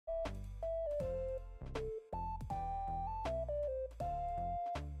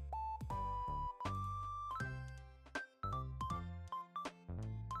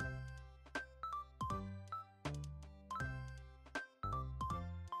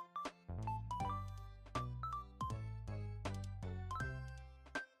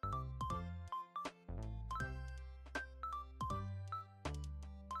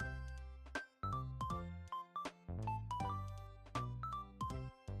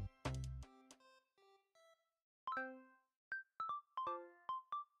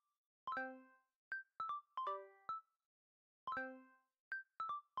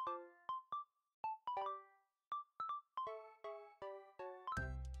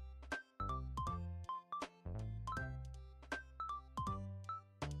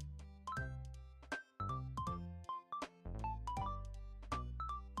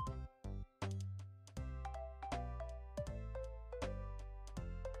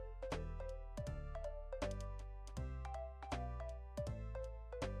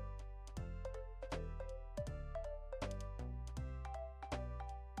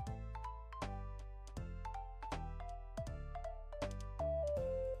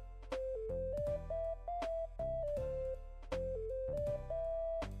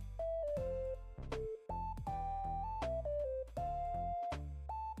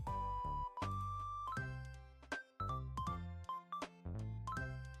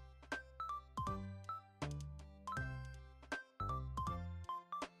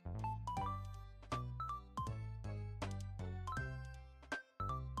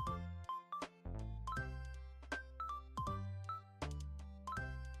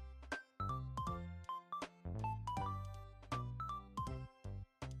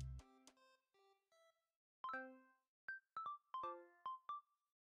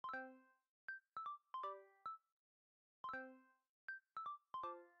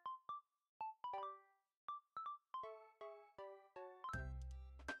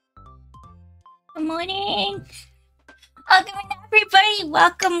Good morning. Oh, good morning, everybody.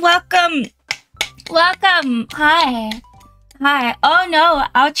 Welcome. Hi. Oh no,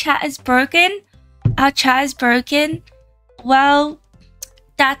 our chat is broken. Well,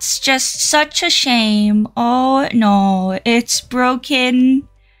 that's just such a shame. Oh no, it's broken.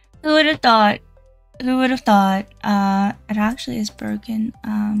 Who would have thought? It actually is broken.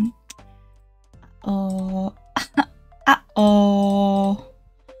 Oh. Uh-oh.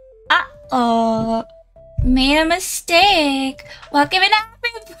 Made a mistake. Welcome in,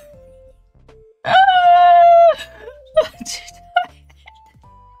 everybody.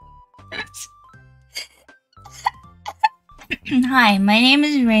 Hi, my name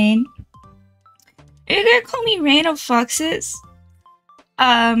is Rain. You're gonna call me Rain of Foxes.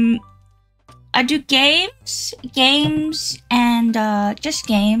 I do games, and just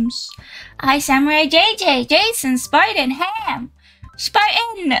games. Hi, Samurai JJ, Jason, Spartan, Ham.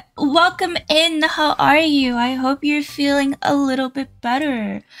 Spartan, welcome in. How are you? I hope you're feeling a little bit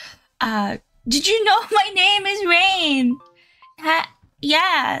better. Did you know my name is Rain?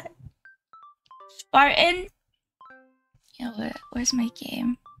 Yeah. Spartan. Yeah, where's my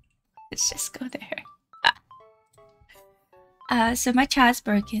game? Let's just go there. So my chat's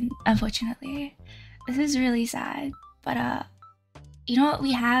broken, unfortunately. This is really sad. But you know what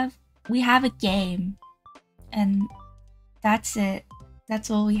we have? We have a game. And that's it. That's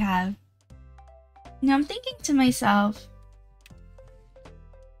all we have. Now I'm thinking to myself,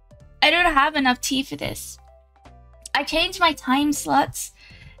 I don't have enough tea for this. I changed my time slots.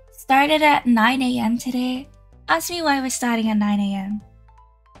 Started at 9 AM today. Ask me why we're starting at 9 AM.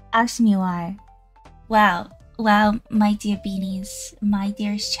 Ask me why. Well, my dear beanies, my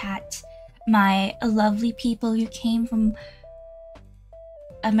dearest chat, my lovely people who came from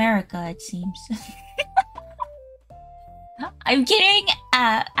America, it seems. I'm kidding.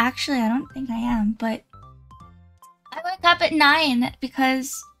 Actually, I don't think I am, but I woke up at 9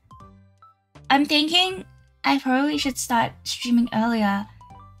 because I'm thinking I probably should start streaming earlier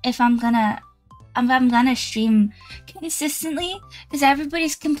if I'm gonna stream consistently, because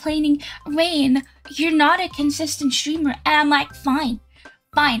everybody's complaining, Rain, you're not a consistent streamer. And I'm like, fine.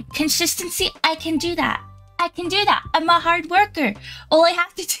 Consistency, I can do that. I'm a hard worker. All I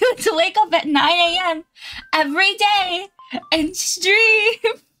have to do is wake up at 9 AM every day and stream.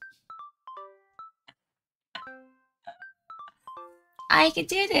 I can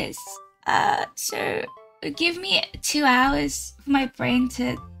do this. So give me 2 hours for my brain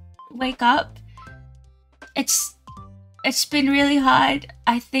to wake up. It's been really hard.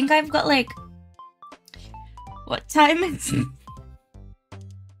 I think I've got like, what time is it?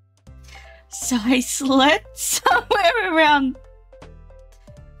 So I slept somewhere around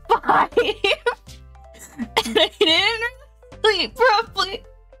 5 and I didn't sleep properly,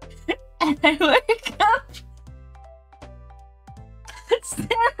 and I woke up at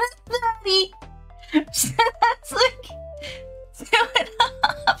 7:30. So that's like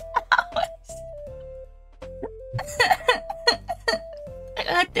 2.5 hours. I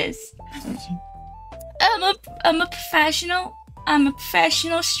got this. I'm a professional. I'm a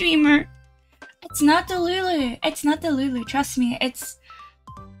professional streamer. It's not Delulu. Trust me. It's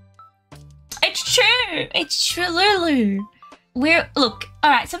true. It's true, Lulu. Look.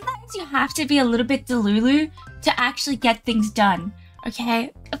 All right. Sometimes you have to be a little bit Delulu to actually get things done.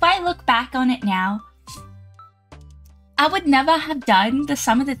 Okay. If I look back on it now, I would never have done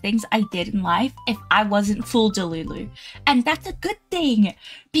some of the things I did in life if I wasn't full Delulu. And that's a good thing,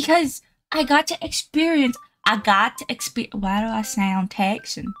 because I got to experience. Why do I sound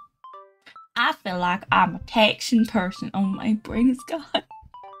Texan? I feel like I'm a Texan person. Oh, my brain is gone.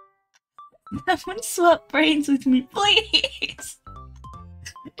 Someone swap brains with me, please.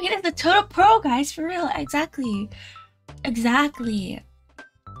 It is a total pro, guys, for real. Exactly.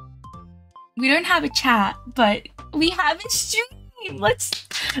 We don't have a chat, but we have a stream. Let's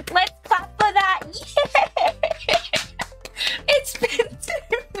clap for that. Yeah! It's been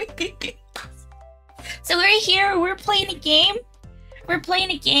 2 weeks. So we're here. We're playing a game.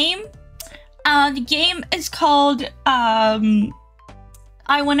 The game is called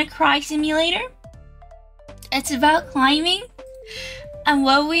𝗦𝘂𝗽𝗽 Simulator. It's about climbing, and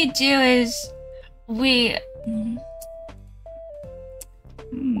what we do is we.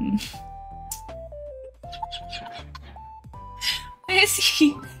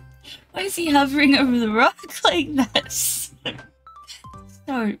 Why is he hovering over the rock like this?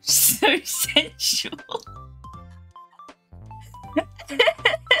 So sensual.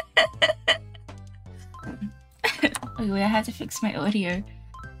 Oh wait, I have to fix my audio.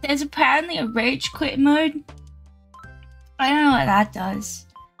 There's apparently a rage quit mode. I don't know what that does.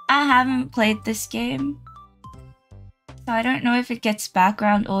 I haven't played this game, so I don't know if it gets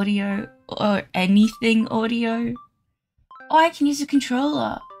background audio or anything audio. Oh, I can use a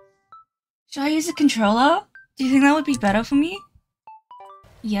controller. Should I use a controller? Do you think that would be better for me?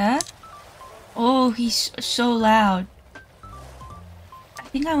 Yeah? Oh, he's so loud. I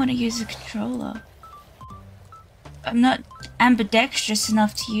think I want to use a controller. I'm not ambidextrous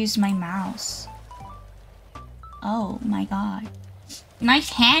enough to use my mouse. Oh my god.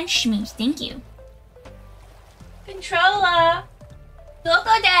 Nice hand schmooze, thank you. Controller!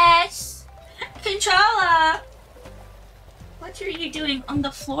 Doko desu! Controller! What are you doing on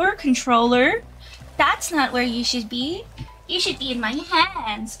the floor, controller? That's not where you should be. You should be in my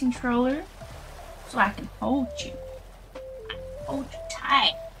hands, controller. So I can hold you. I can hold you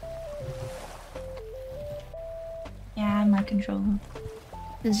tight. Yeah, my controller.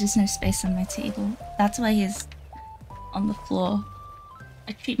 There's just no space on my table. That's why he's on the floor.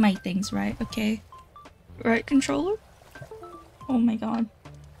 I treat my things right, okay? Right, controller? Oh my god.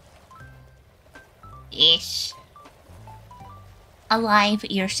 Ish. Alive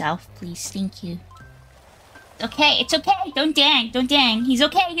yourself, please. Thank you. Okay, it's okay. Don't dang. Don't dang. He's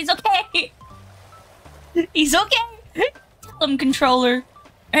okay. He's okay. He's okay. Tell him, controller.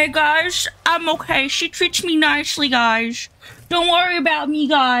 Hey, guys. I'm okay. She treats me nicely, guys. Don't worry about me,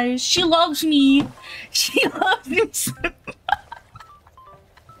 guys. She loves me. She loves me so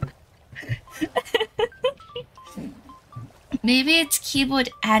Maybe it's keyboard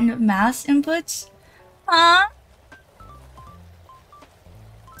and mouse inputs? Huh?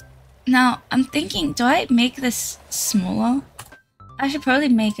 Now, I'm thinking, do I make this smaller? I should probably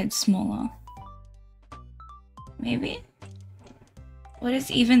make it smaller. Maybe? What is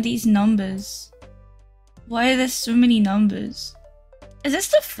even these numbers? Why are there so many numbers? Is this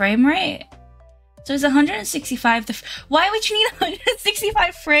the frame rate? So it's 165. Why would you need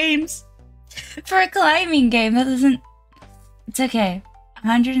 165 frames for a climbing game? That doesn't... It's okay.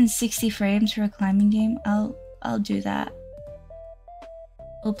 160 frames for a climbing game? I'll do that.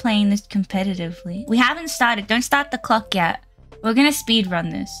 We're playing this competitively. We haven't started. Don't start the clock yet. We're gonna speed run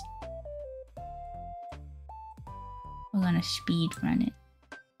this. We're gonna speed run it.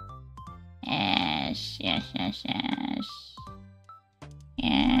 Yes, yes, yes, yes.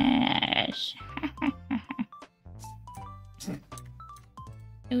 Yes.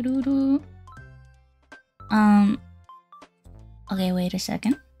 Doo-doo-doo. Okay, wait a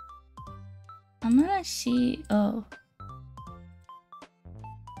second. I'm gonna see... Oh.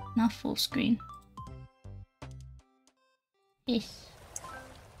 Not full screen. Yes.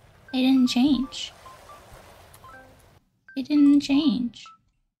 It didn't change. It didn't change.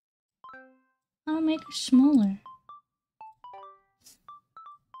 I'll make it smaller.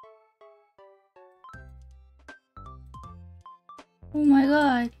 Oh my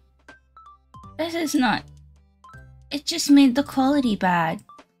god. This is not... It just made the quality bad.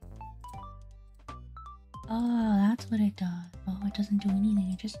 Oh, that's what it does. Oh, it doesn't do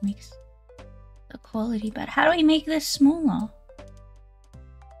anything. It just makes the quality bad. How do I make this smaller?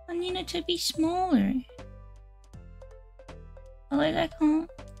 I need it to be smaller. Oh, like I can't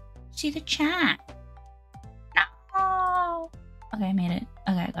see the chat. No! Okay, I made it.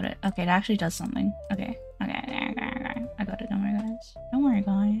 Okay, I got it. Okay, it actually does something. Okay. Okay. I got it. Don't worry, guys. Don't worry,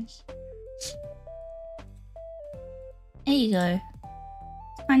 guys. There you go.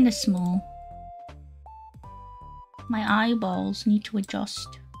 It's kinda small. My eyeballs need to adjust.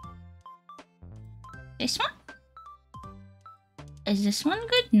 This one? Is this one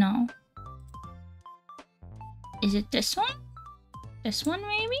good? No. Is it this one? This one,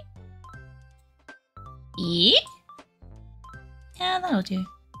 maybe? Yeah? Yeah, that'll do.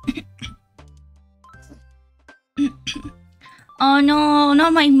 Oh no,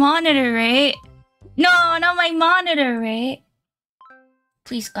 not my monitor rate. No, not my monitor rate.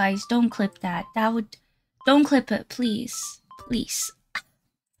 Please, guys, don't clip that. That would... Don't clip it, please. Please.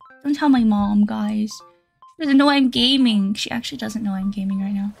 Don't tell my mom, guys. She doesn't know I'm gaming. She actually doesn't know I'm gaming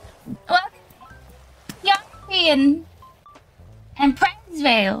right now. Well, Yaki and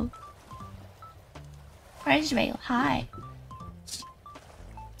𝗦𝗂𝗏𝗶𝗹. 𝗦𝗂𝗏𝗶𝗹, hi.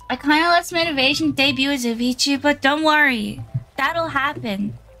 I kinda lost motivation to debut as a 𝗦𝘂𝗽𝗏𝗶, but don't worry. That'll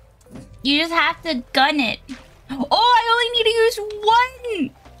happen. You just have to gun it. Oh, I only need to use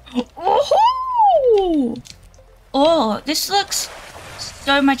one! Oh! Oh, this looks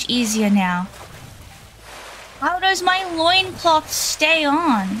so much easier now. How does my loincloth stay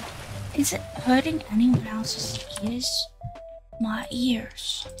on? Is it hurting anyone else's ears? My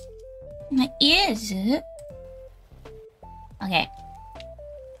ears. My ears, is it? Okay.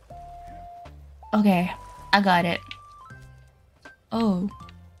 Okay, I got it. Oh.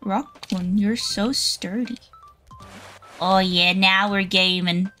 Rockland, you're so sturdy. Oh yeah, now we're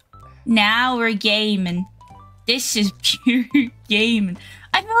gaming. Now we're gaming. This is pure gaming.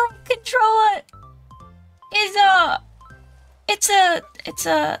 I feel like controller is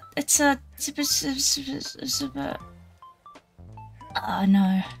oh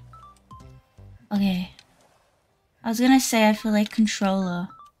no. Okay. I was gonna say I feel like controller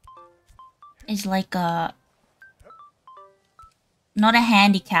is like a... not a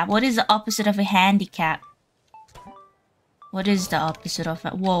handicap. What is the opposite of a handicap? What is the opposite of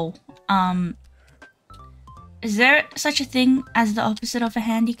it? Whoa. Is there such a thing as the opposite of a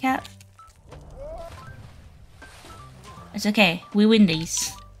handicap? It's okay. We win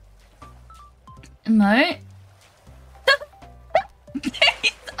these. No.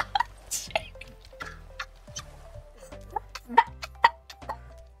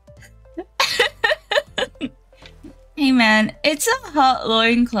 Hey man, it's a hot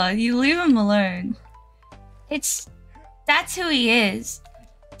loincloth. You leave him alone. That's who he is.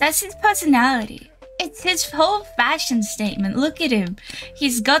 That's his personality. It's his whole fashion statement. Look at him.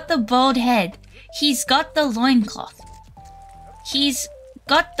 He's got the bald head. He's got the loincloth. He's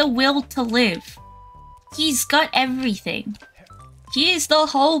got the will to live. He's got everything. He is the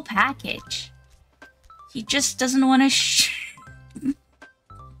whole package. He just doesn't want to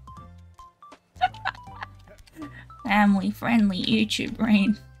Family-friendly YouTube,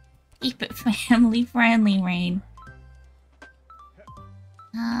 Rain. Keep it family-friendly, Rain.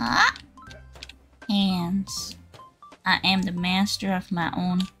 Hands. I am the master of my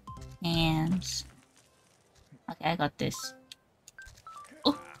own hands. Okay, I got this.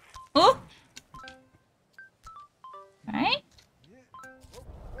 Oh! Oh! Right?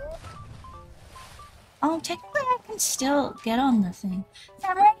 Oh, technically I can still get on the thing.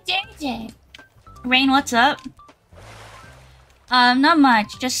 Samurai JJ! Rain, what's up? Not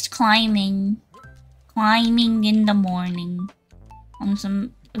much. Just climbing. Climbing in the morning. On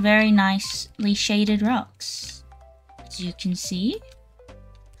some very nicely shaded rocks. As you can see.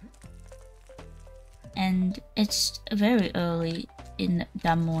 And it's very early in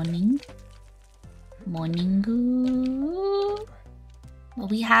the morning. Morning. Well,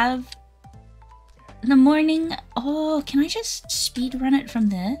 we have the morning. Oh, can I just speed run it from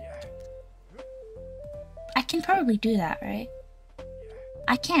there? I can probably do that, right?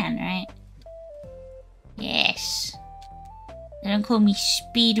 I can, right? Yes. They don't call me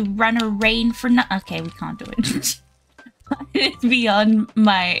speed runner Rain for no— okay, we can't do it. It's beyond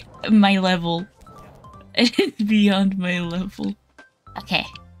my level. It's beyond my level. Okay.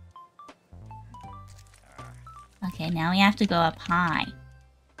 Okay, now we have to go up high.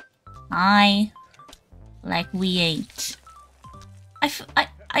 High. Like we ain't. I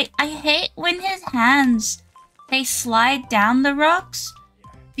hate when his hands, they slide down the rocks.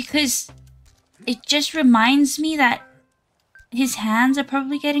 Because it just reminds me that his hands are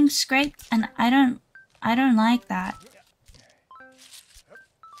probably getting scraped, and I don't like that.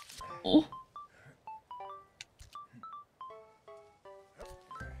 Oh.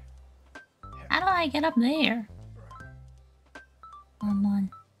 How do I get up there? Come on.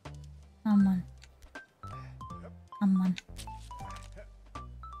 Come on. Come on.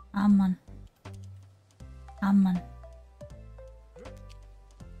 Come on. Come on.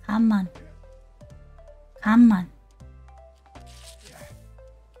 Come on. Come on.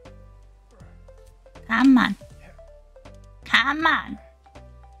 Come on. Come on.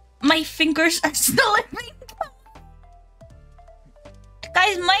 My fingers are slipping.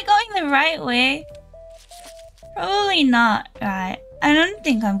 Guys, am I going the right way? Probably not, right? I don't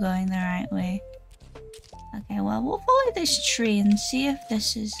think I'm going the right way. Okay, well, we'll follow this tree and see if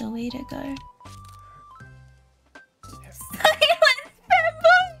this is the way to go. Silence,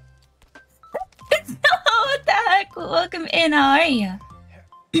 fanboy! What the heck? Welcome in, how are you?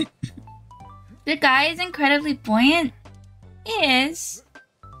 The guy is incredibly buoyant. He is.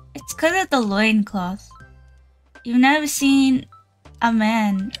 It's because of the loincloth. You've never seen a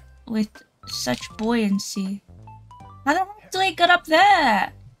man with such buoyancy. How the heck do I get up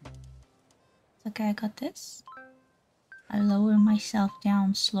there? Okay, I got this. I lower myself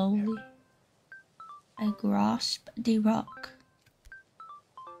down slowly. I grasp the rock.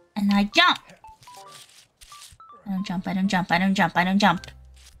 And I jump! I don't jump, I don't jump, I don't jump, I don't jump.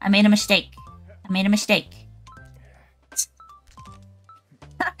 I made a mistake. I made a mistake.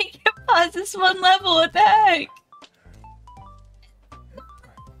 I can pause this one level, what the heck?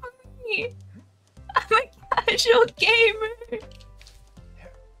 I'm a casual gamer.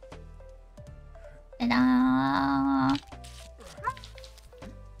 Ta-da!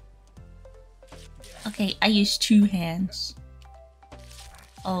 Okay, I use two hands.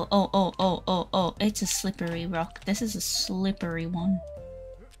 Oh, it's a slippery rock. This is a slippery one.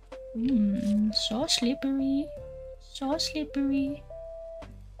 So slippery. So slippery.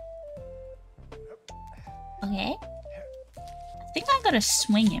 Okay. I think I gotta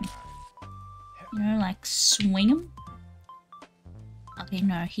swing him. You know, like swing him? Okay,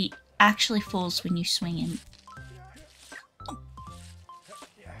 no, he actually falls when you swing him. No!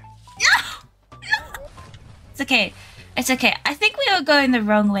 It's okay. It's okay. I think we were going the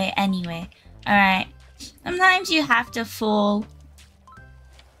wrong way anyway. Alright. Sometimes you have to fall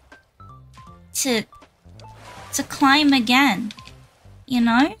to climb again. You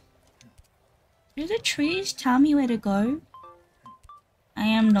know? Do the trees tell me where to go? I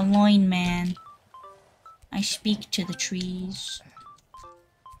am the loin man. I speak to the trees.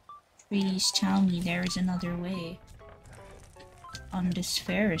 Trees tell me there is another way. On this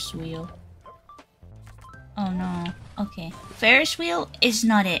Ferris wheel. Oh no. Okay. Ferris wheel is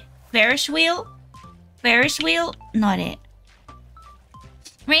not it. Ferris wheel? Ferris wheel? Not it.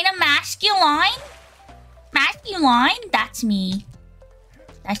 Reina masculine? Masculine? That's me.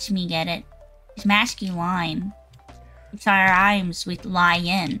 That's me, get it? It's masculine. It rhymes with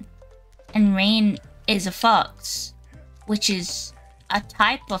lion. And Rain is a fox. Which is a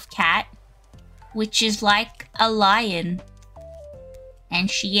type of cat. Which is like a lion.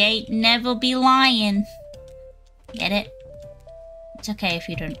 And she ain't never be lying. Get it? It's okay if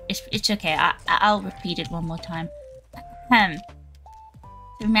you don't. It's okay. I'll repeat it one more time.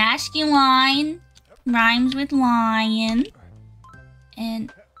 The masculine rhymes with lion,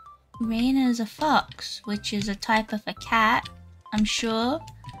 and Raina is a fox, which is a type of a cat. I'm sure.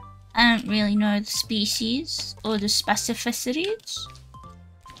 I don't really know the species or the specificities.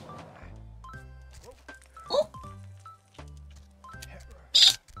 Oh.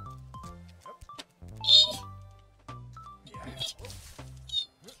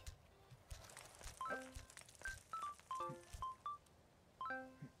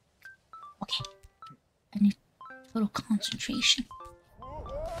 Okay, I need a little concentration.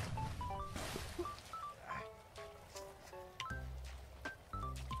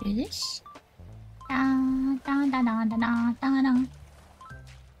 Do this.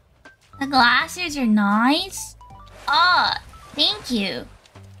 The glasses are nice. Oh, thank you.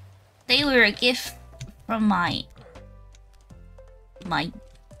 They were a gift from my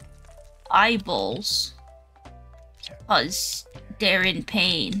eyeballs. Cause they're in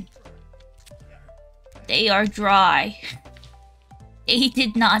pain. They are dry. They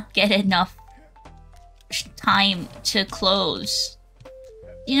did not get enough time to close.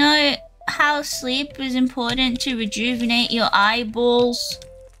 You know how sleep is important to rejuvenate your eyeballs?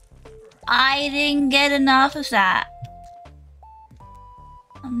 I didn't get enough of that.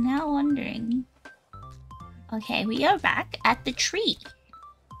 I'm now wondering. Okay, we are back at the tree.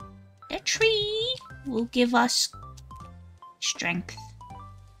 The tree will give us strength.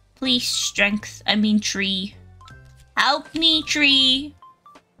 Please, strength. I mean tree. Help me, tree.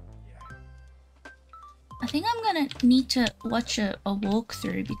 I think I'm gonna need to watch a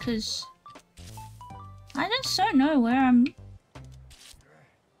walkthrough because I just don't know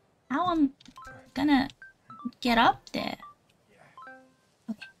how I'm gonna get up there.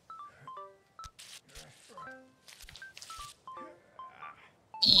 Okay.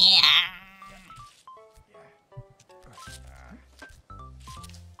 Yeah.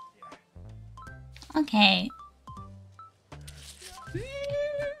 Okay.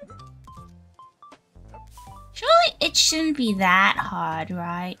 Surely it shouldn't be that hard,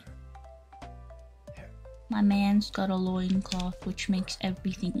 right? My man's got a loincloth, which makes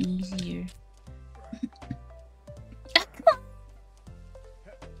everything easier.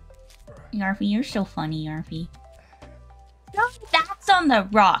 Yarfy, you're so funny, Yarfy. No, that's on the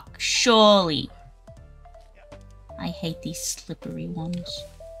rock, surely. I hate these slippery ones.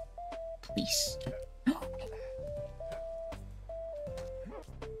 Please.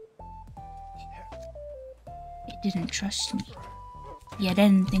 You didn't trust me. You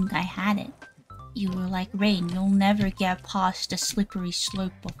didn't think I had it. You were like, Rain, you'll never get past the slippery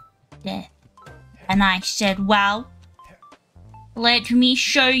slope of death. And I said, well, let me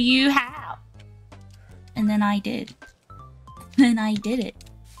show you how. And then I did. Then I did it.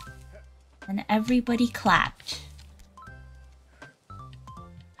 And everybody clapped.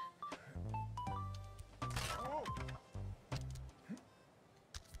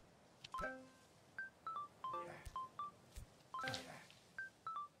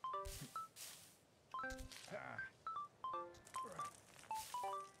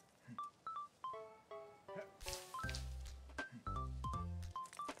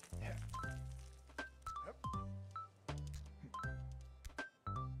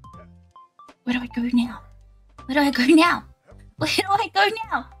 Where do I go now? Where do I go now? Where do I go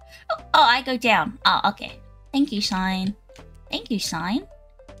now? Oh, I go down. Oh, okay. Thank you, sign. Thank you, sign.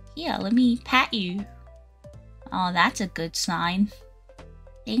 Here, let me pat you. Oh, that's a good sign.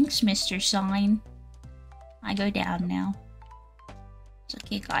 Thanks, Mr. Sign. I go down now. It's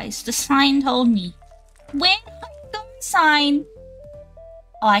okay, guys. The sign told me. Where do I go, sign?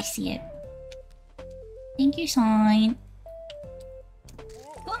 Oh, I see it. Thank you, sign.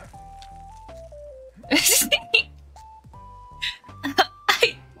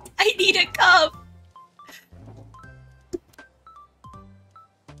 I need a cup.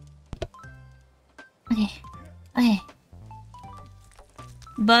 Okay. Okay.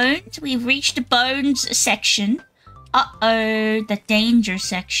 Bones? We've reached the bones section. Uh-oh, the danger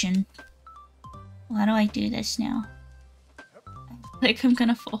section. How do I do this now? I think I'm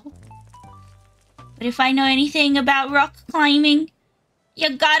gonna fall. But if I know anything about rock climbing,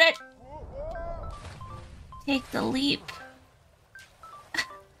 you gotta take the leap.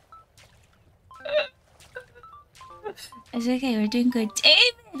 It's okay, we're doing good.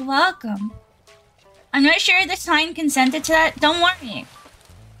 David, welcome. I'm not sure the sign consented to that. Don't worry.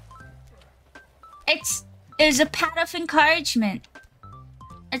 It's a pat of encouragement.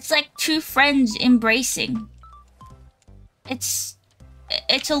 It's like two friends embracing. It's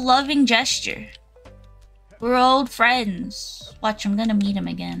a loving gesture. We're old friends. Watch, I'm gonna meet him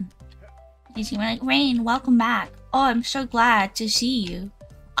again. He's gonna be like, Rain, welcome back. Oh, I'm so glad to see you.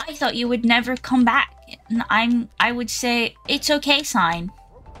 I thought you would never come back. And I would say, it's okay, sign.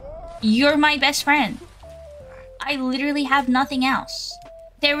 You're my best friend. I literally have nothing else.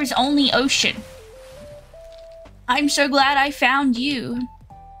 There is only ocean. I'm so glad I found you.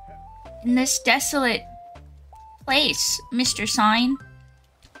 In this desolate place, Mr. Sign.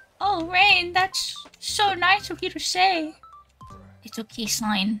 Oh, Rain, that's so nice of you to say. It's okay,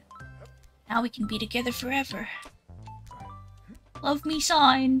 Sign. Now we can be together forever. Love me,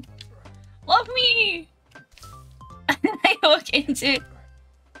 Sign. Love me! I walk into it.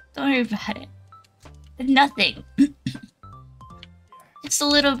 Don't worry about it. Nothing. Just a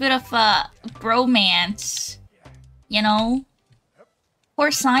little bit of bromance. You know?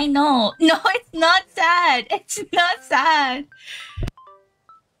 Poor Sign, no. No, it's not sad. It's not sad.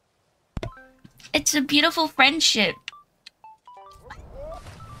 It's a beautiful friendship.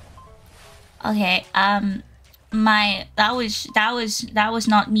 Okay, that was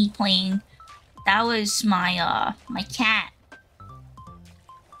not me playing. That was my my cat.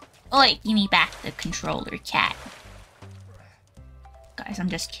 Oh wait, give me back the controller, cat. Guys, I'm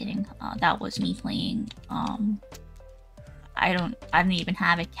just kidding. That was me playing. I don't even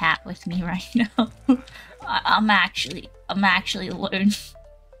have a cat with me right now. I'm actually alone.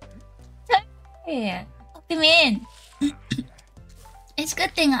 Yeah, welcome in. It's a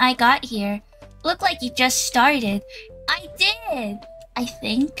good thing I got here. Look like you just started. I did, I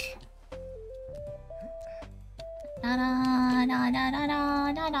think.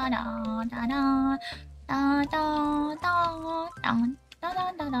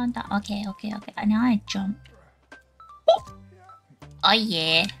 Okay. Now I jump. Oh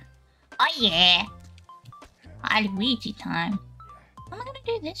yeah. Oh yeah. Luigi time. I'm gonna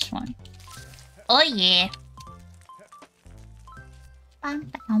do this one. Oh yeah. I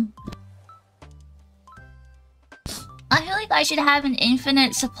feel like I should have an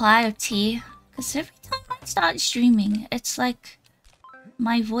infinite supply of tea. Because every time I start streaming, it's like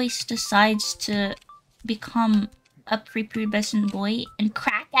my voice decides to become a prepubescent boy and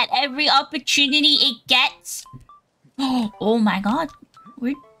crack at every opportunity it gets. Oh my god.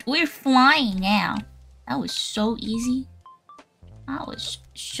 We're flying now. That was so easy. That was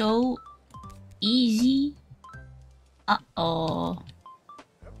so easy. Uh-oh.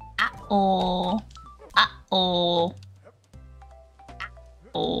 Uh-oh. Uh-oh.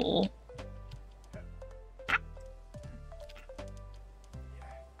 Uh-oh.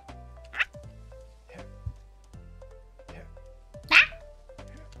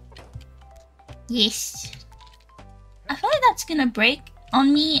 Yes. I feel like that's gonna break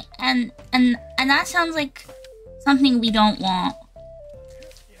on me, and that sounds like something we don't want.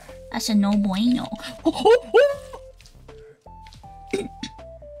 That's a no bueno.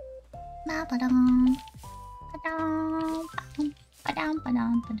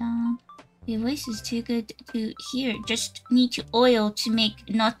 Your voice is too good to hear. Just need to oil to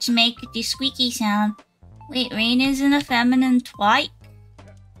not to make the squeaky sound. Wait, Rain isn't a feminine twite?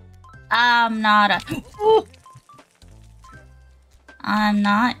 I'm not a... I'm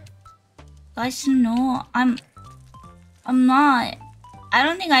not. Guys, no, I'm not. I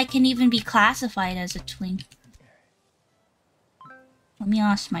don't think I can even be classified as a twink. Let me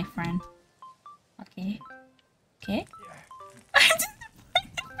ask my friend. Okay. Okay.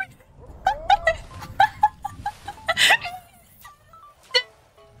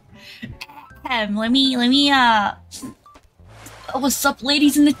 Let me what's up,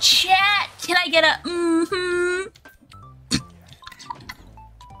 ladies in the chat? Can I get a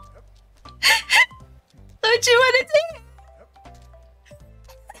Don't you want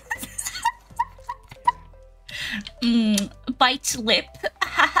to bite lip.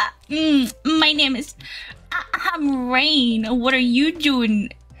 My name is I'm Rain. What are you doing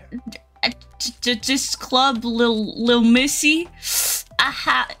at this club, Lil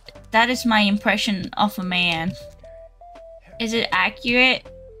𝗦𝘂𝗽𝗶𝗶? That is my impression of a man. Is it accurate?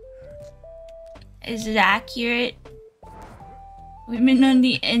 Is it accurate? Women on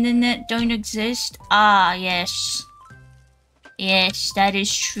the internet don't exist? Ah, yes. Yes, that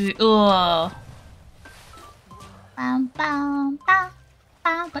is true. Oh.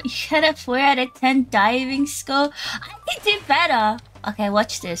 But you got a 4 out of 10 diving score? I can do better. Okay,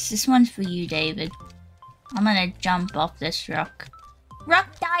 watch this. This one's for you, David. I'm gonna jump off this rock.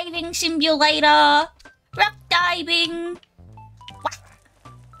 Rock diving simulator! Rock diving! What?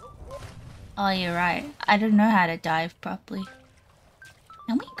 Oh, you're right. I don't know how to dive properly.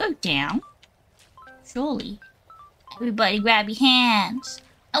 Can we go down? Surely. Everybody grab your hands.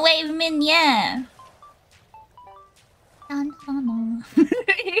 Away from in the air. Hurry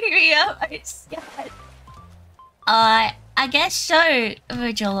up, I'm scared. I guess so,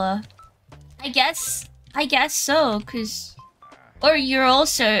 𝗦𝘂𝗽𝗶𝗶. I guess so, cause... Or you're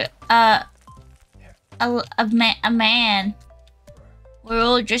also, a man. We're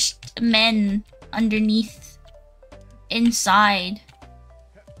all just men underneath, inside.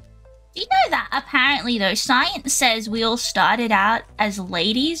 Do you know that apparently though, science says we all started out as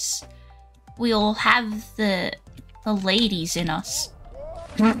ladies? We all have the ladies in us.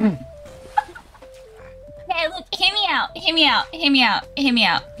 Okay, look, hear me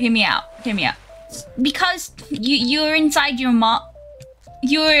out. Because you were inside your mom.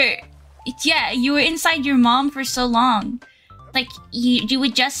 You were inside your mom for so long. Like, you were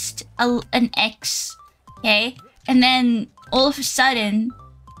just an ex, okay? And then, all of a sudden,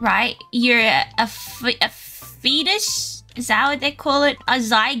 right, you're a fetus? Is that what they call it? A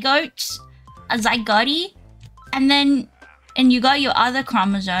zygote? A zygote? And you got your other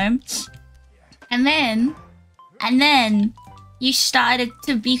chromosome. And then, you started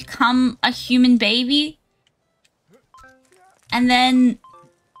to become a human baby. And then,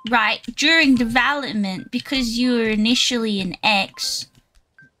 right, during development, because you were initially an X,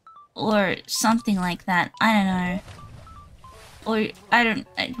 or something like that, I don't know. Or, I don't,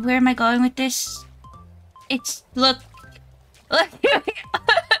 where am I going with this? It's, look,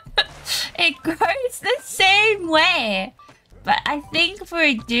 it grows the same way. But I think for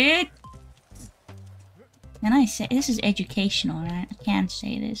a dude, can I say, this is educational, right? I can't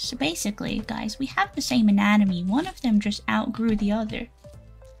say this. So basically, guys, we have the same anatomy. One of them just outgrew the other.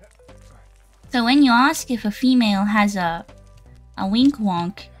 So when you ask if a female has a wink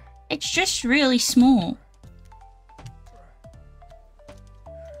wonk, it's just really small.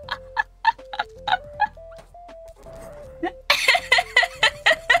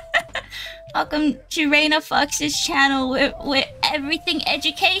 Welcome to 𝗦𝘂𝗽𝗶𝗶's channel where everything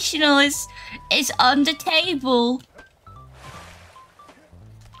educational is on the table.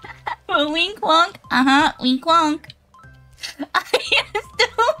 Wink wonk. Wink wonk. I am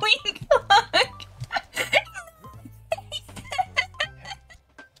still wink wonk.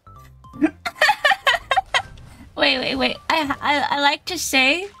 Wait. I like to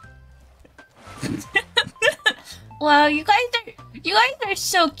say. Wow, you guys are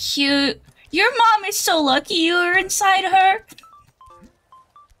so cute. Your mom is so lucky you were inside her.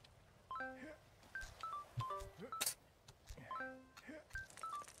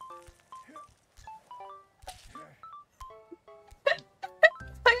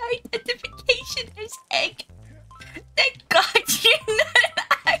 My identification is egg. Thank God you're not an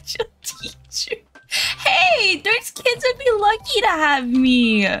actual teacher. Hey, those kids would be lucky to have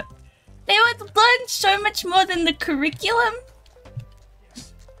me. They would learn so much more than the curriculum.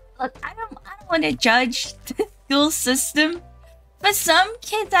 Look, I don't want to judge the school system, but some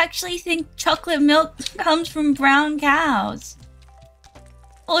kids actually think chocolate milk comes from brown cows.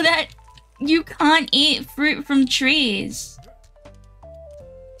 Or that you can't eat fruit from trees.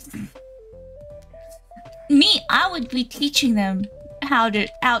 Me, I would be teaching them how to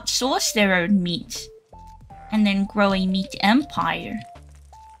outsource their own meat and then grow a meat empire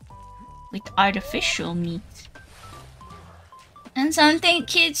with artificial meat. And some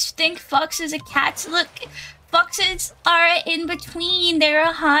kids think foxes are cats. Look, foxes are in between. They're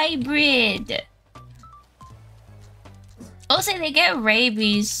a hybrid. Also, they get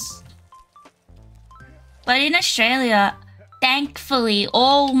rabies. But in Australia, thankfully,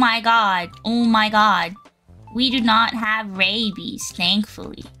 oh my god, we do not have rabies,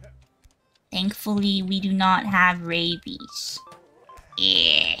 thankfully. Thankfully, we do not have rabies.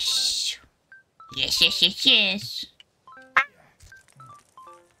 Yes. Yes.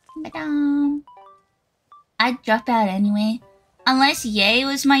 Ba-dum. I'd drop out anyway. Unless Ye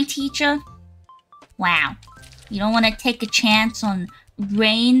was my teacher. Wow. You don't want to take a chance on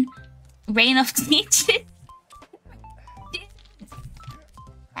reign of teachers?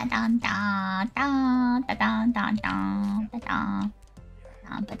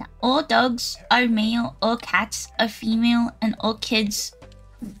 All dogs are male, all cats are female, and all kids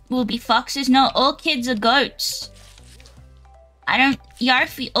will be foxes. No, all kids are goats.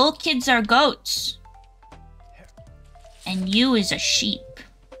 Yarfi, all kids are goats. And you is a sheep.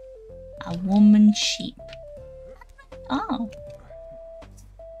 A woman sheep. Oh.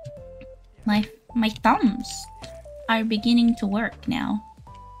 My thumbs are beginning to work now.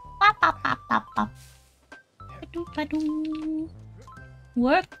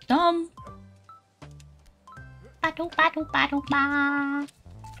 Work thumb.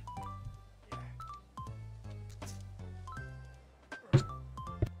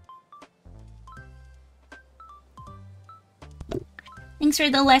 Thanks for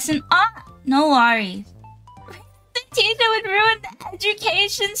the lesson. Ah, no worries. The teacher would ruin the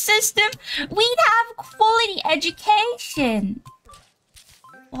education system. We'd have quality education.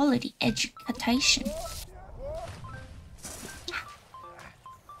 Quality education.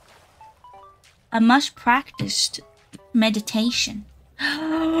 I must practice meditation.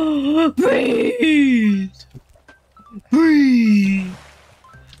 Breathe. Breathe.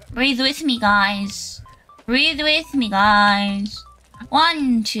 Breathe with me, guys. Breathe with me, guys.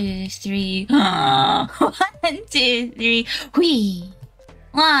 1, 2, 3. 1, 2, 3. Whee.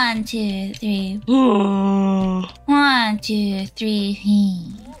 1, 2, 3. 1, 2, 3.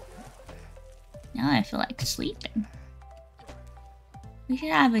 Whee. Now I feel like sleeping. We should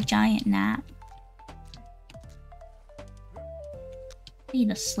have a giant nap. Need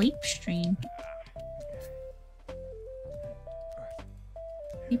a sleep stream.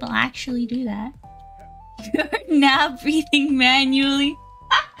 People actually do that. You're now breathing manually.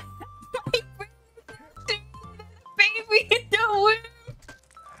 My baby in the womb.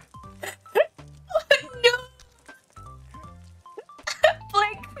 Oh no!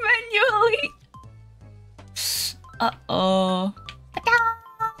 Blink manually. Uh-oh.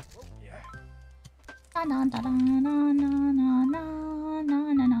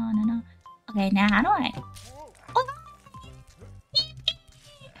 Okay, now how do I? Oh.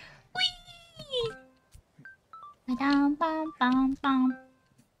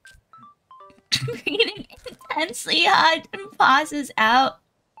 Breathing intensely hard and pauses out.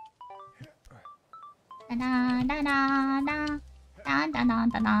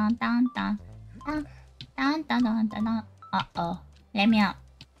 Uh-oh. Let me out.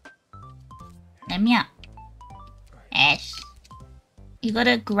 Let me out. Yes. You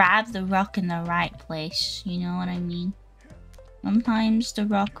gotta grab the rock in the right place. You know what I mean? Sometimes the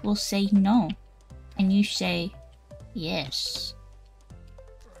rock will say no. And you say yes.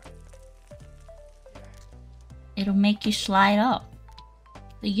 It'll make you slide off.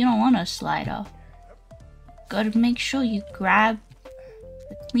 But you don't want to slide off. Gotta make sure you grab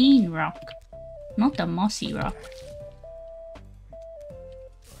the clean rock. Not the mossy rock.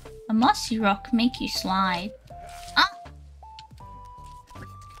 A mossy rock make you slide. Ah!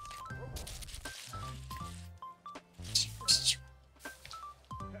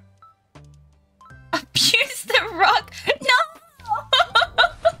 Abuse the rock! No!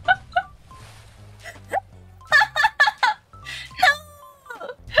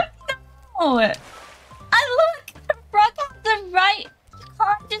 No! Look! The rock has the right... You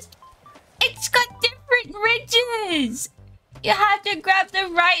can't just... It's got different ridges! You have to grab the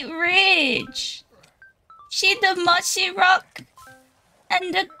right ridge. See the mossy rock?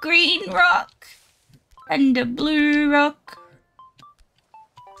 And the green rock? And the blue rock?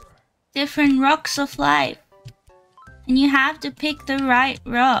 Different rocks of life. And you have to pick the right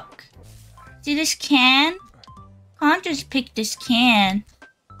rock. See this can? Can't just pick this can.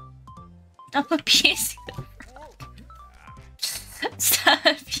 Stop abusing the rock. Stop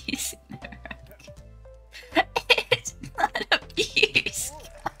abusing the rock. It's not abuse,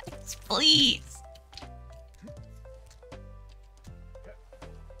 guys. Please.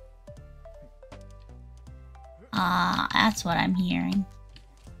 That's what I'm hearing.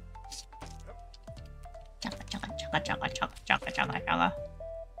 Chaka chaka chaka chaka chaka chaka chaka chaka.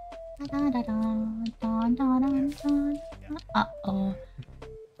 Uh-oh.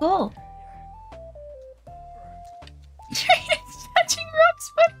 Go. It's touching rocks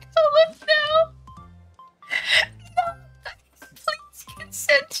by color now. No, guys, please,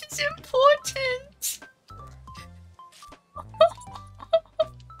 consent is important.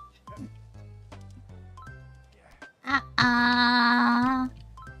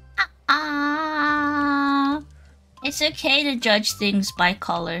 It's okay to judge things by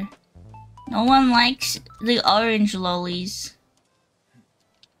color. No one likes the orange lollies.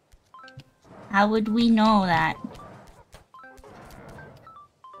 How would we know that?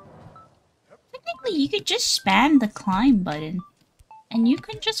 Technically, you could just spam the climb button. And you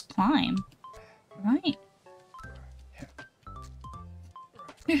can just climb. Right?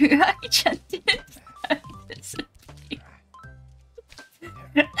 I just didn't this.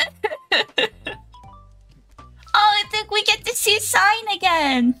 Oh, I think we get to see Sign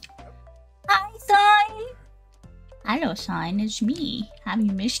again! Hi, Sign! Hello, Sign, it's me. Have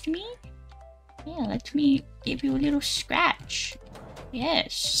you missed me? Yeah, let me give you a little scratch.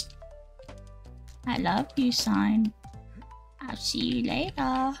 Yes. I love you, Sign. I'll see you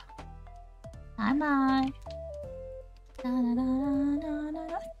later. Bye-bye. I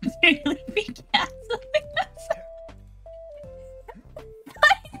didn't miss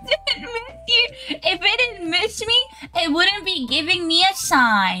you. If it didn't miss me, it wouldn't be giving me a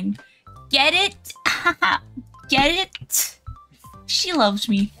sign. Get it? Get it? She loves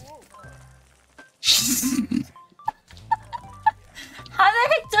me. How the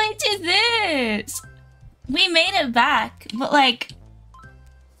heck do I do this? We made it back, but like...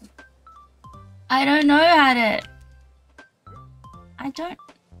 I don't know how to...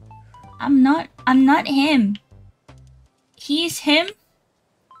 I'm not him. He's him?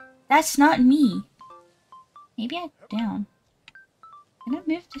 That's not me. Maybe I go down. Can I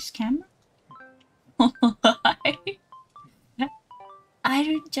move this camera? I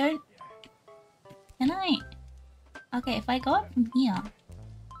don't... Can I? Okay, if I go up from here,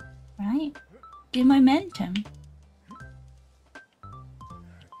 right? Get momentum.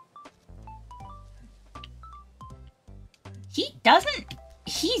 He doesn't...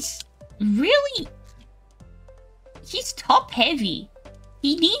 He's really... He's top heavy.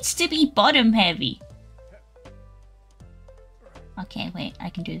 He needs to be bottom heavy. Okay, wait, I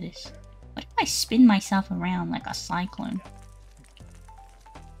can do this. What if I spin myself around like a cyclone?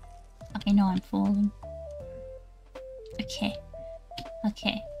 Okay, no, I'm falling. Okay.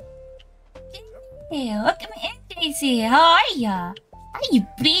 Okay. Hey, look at my Daisy. How are ya? How you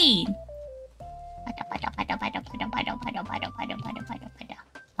been?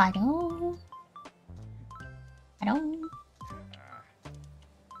 Hello. Hello.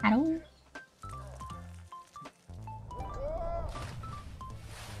 Hello.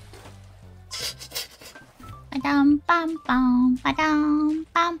 Ba-dum bum bum ba-dum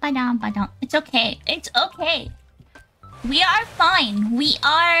bum ba-dum ba-dum. It's okay. It's okay. We are fine. We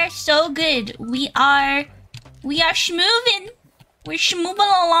are so good. We are schmoovin'. We're schmoovin'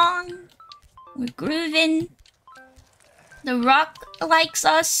 along. We're grooving. The rock likes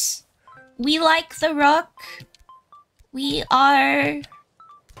us. We like the rock. We are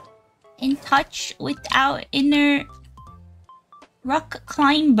in touch with our inner rock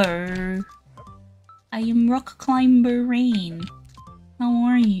climber. I am rock climber Rain. How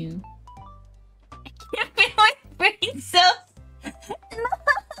are you? I can't feel my brain cells.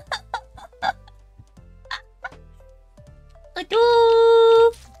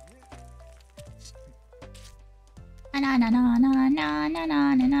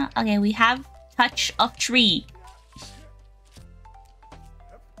 Okay, we have touch of tree.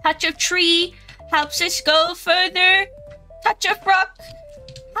 Touch of tree helps us go further. Touch of rock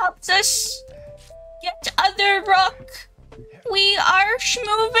helps us get other rock. We are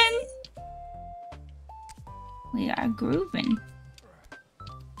schmoovin'. We are grooving.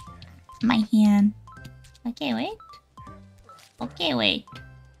 My hand. Okay, wait. Okay, wait.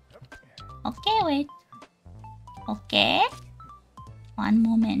 Okay, wait. Okay. One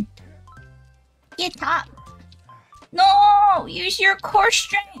moment. Get up. No! Use your core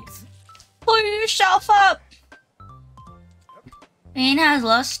strength. Pull yourself up. Rain has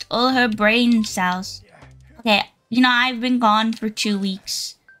lost all her brain cells. Okay, you know, I've been gone for 2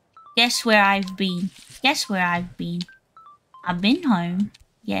 weeks. Guess where I've been? Guess where I've been? I've been home.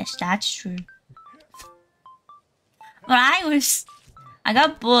 Yes, that's true. But I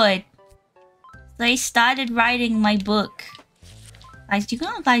got bored. So I started writing my book. Guys, do you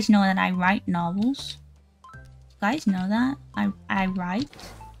guys know that I write novels? You guys know that? I write.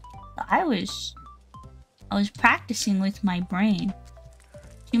 I was practicing with my brain.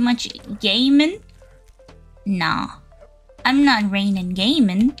 Too much gaming? Nah. I'm not raining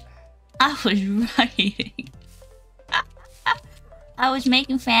gaming. I was writing. I was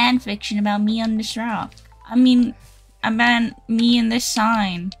making fan fiction about me on this rock. I mean, about me and this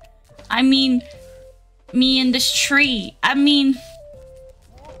sign. I mean, me and this tree. I mean,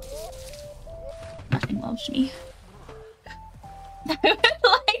 nothing loves me. I would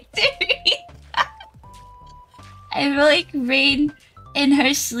like to read that. I feel like Rain in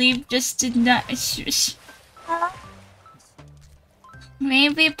her sleep just did not.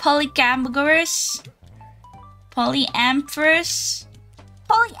 Maybe 𝗦𝗂𝗶𝗶𝗶𝗶? 𝗦𝗂𝗶𝗶𝗶𝗶?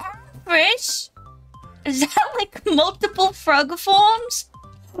 𝗦𝗂𝗶𝗶𝗶? Is that like multiple frog forms?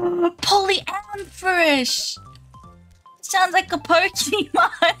 𝗦𝗂𝗶𝗶𝗶. Sounds like a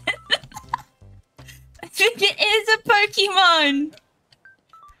Pokemon. I think it is a Pokemon.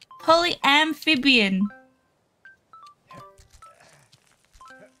 𝗦𝗂𝗶𝗶𝗶𝗏.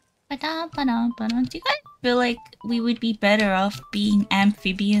 Do you guys feel like we would be better off being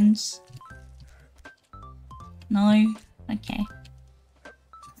amphibians? No? Okay.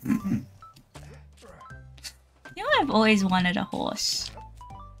 You know, I've always wanted a horse.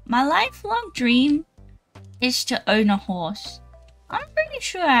 My lifelong dream is to own a horse. I'm pretty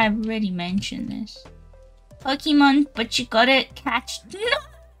sure I've already mentioned this. Pokemon, but you gotta catch... No!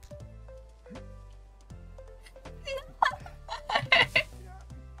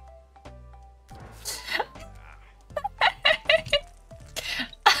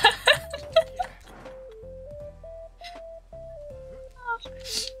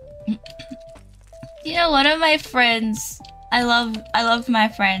 You know, one of my friends, I love my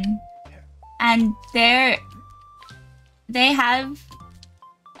friend, and they have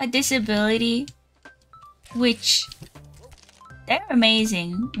a disability, which they're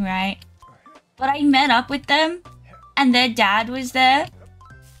amazing, right? But I met up with them, and their dad was there,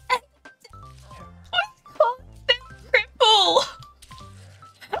 and I called them cripple.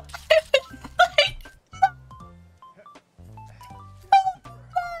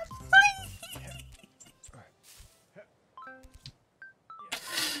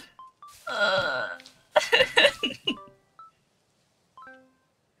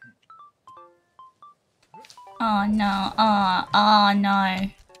 Oh no, oh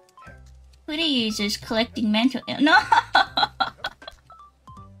no. Hoodie users collecting mental ill— No!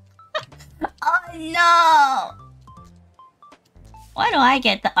 Oh no! Why do I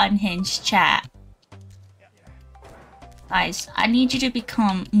get the unhinged chat? Guys, I need you to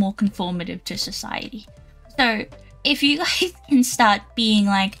become more conformative to society. So, if you guys can start being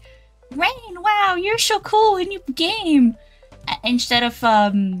like, Rain, wow, you're so cool in your game, instead of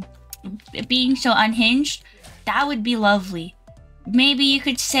being so unhinged, that would be lovely. Maybe you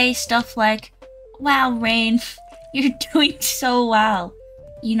could say stuff like, wow, Rain, you're doing so well.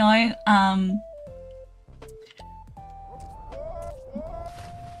 You know,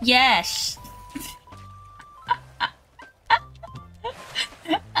 yes.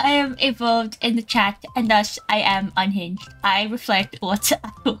 I am evolved in the chat, and thus I am unhinged. I reflect what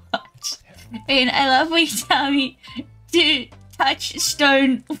I watch. And I love when you tell me to touch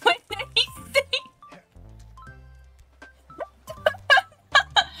stone when anything.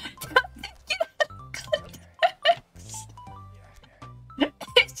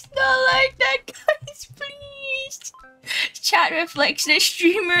 It's not like that, guys, please. Chat reflects the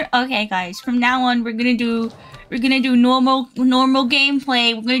streamer. Okay, guys, from now on we're gonna do normal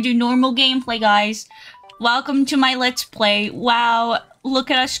gameplay. We're gonna do normal gameplay, guys. Welcome to my Let's Play. Wow,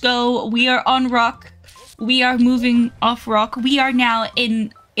 look at us go. We are on rock. We are moving off rock. We are now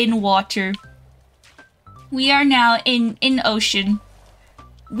in water. We are now in ocean.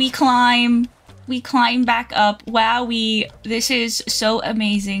 We climb back up. Wow, this is so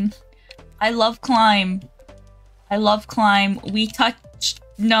amazing. I love climb. I love climb. We touched,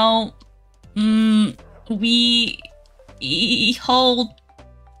 no, we hold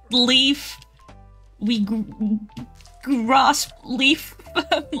leaf. We grasp leaf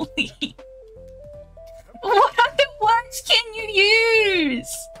firmly. What other words can you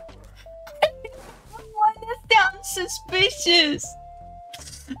use? I don't want to sound suspicious.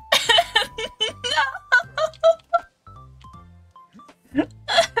 No.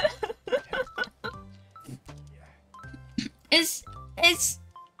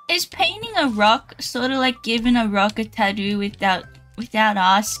 Is painting a rock sort of like giving a rock a tattoo without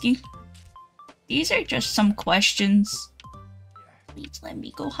asking? These are just some questions. Please let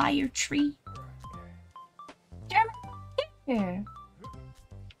me go higher, tree. German.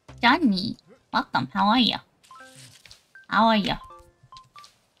 Johnny, welcome. How are ya? How are ya?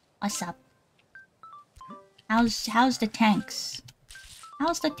 What's up? How's the tanks?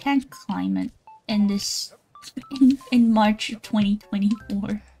 How's the tank climate in this in March of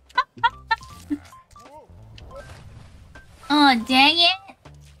 2024. Oh, dang it.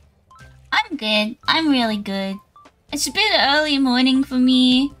 I'm good. I'm really good. It's a bit early morning for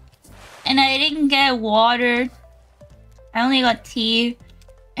me. And I didn't get water. I only got tea.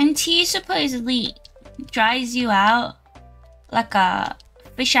 And tea supposedly dries you out like a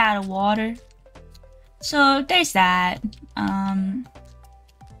fish out of water. So there's that.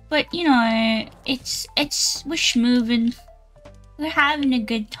 But you know, we're schmoovin'. We're having a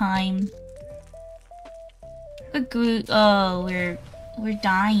good time. We're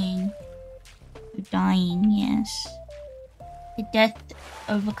dying. We're dying, yes. The death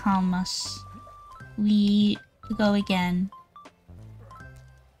overcome us. We go again.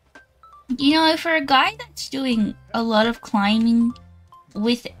 You know, for a guy that's doing a lot of climbing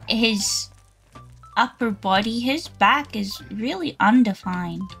with his upper body, his back is really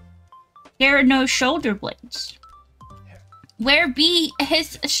undefined. There are no shoulder blades. Where be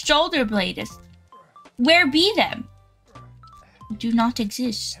his shoulder blades? Where be them? They do not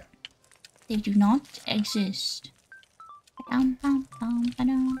exist. They do not exist.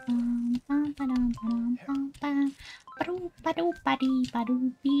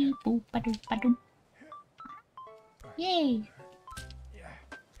 Yay!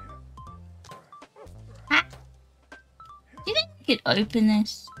 Ah. Do you think we could open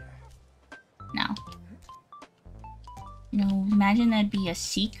this? No. No, imagine that'd be a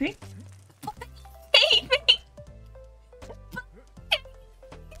secret.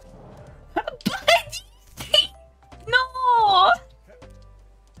 No!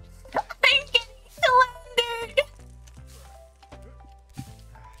 I'm getting slandered!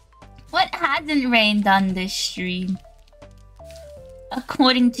 What hasn't rained on this stream?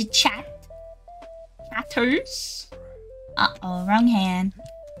 According to chatters? Uh-oh, wrong hand.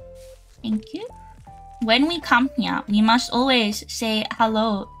 Thank you. When we come here, we must always say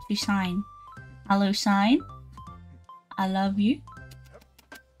hello to sign. Hello, sign. I love you.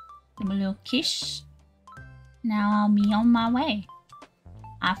 Give me a little kiss. Now I'll be on my way.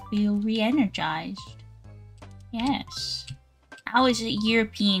 I feel re-energized. Yes. How is a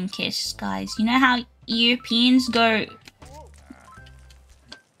European kiss, guys? You know how Europeans go...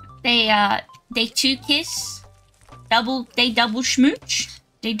 They two kiss? They double schmooch?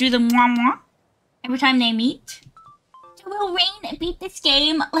 They do the mwah mwah every time they meet? Will Rain beat this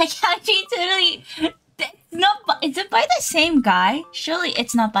game? Like how she totally... Is it by the same guy? Surely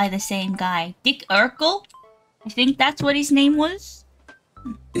it's not by the same guy. 𝗥𝘂𝗽𝗶𝗹? I think that's what his name was.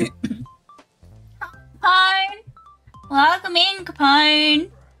 Capone! Welcome in,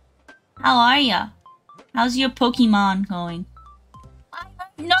 Capone! How are ya? How's your Pokemon going? I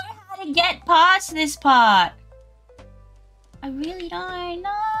don't know how to get past this part. I really don't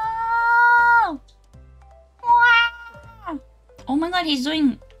know. Wow. Oh my god, he's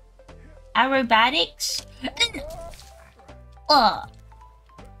doing aerobatics.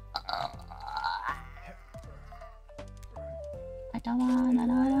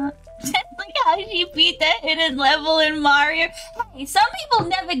 Look how she beat the hidden level in Mario. Hey, some people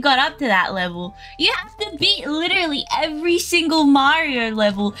never got up to that level. You have to beat literally every single Mario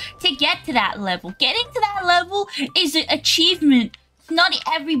level to get to that level. Getting to that level is an achievement not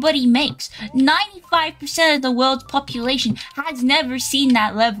everybody makes. 95% of the world's population has never seen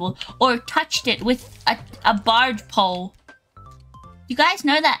that level or touched it with a barge pole. You guys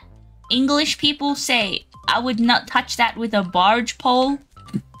know that English people say, I would not touch that with a barge pole?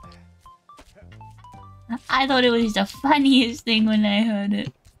 I thought it was the funniest thing when I heard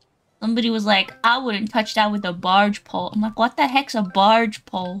it. Somebody was like, I wouldn't touch that with a barge pole. I'm like, what the heck's a barge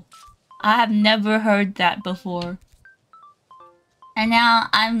pole? I have never heard that before. And now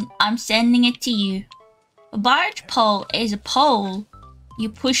I'm sending it to you. A barge pole is a pole you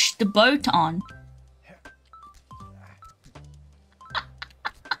push the boat on.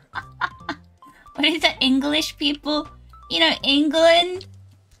 What is that, English people? You know, England?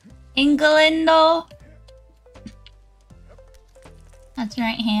 Englando? That's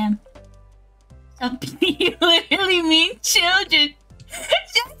right, Ham. Some people literally mean children.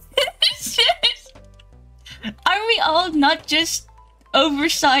 Are we all not just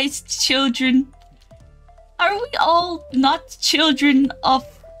oversized children? Are we all not children of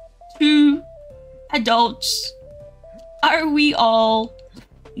 2 adults? Are we all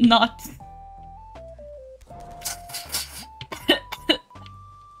not?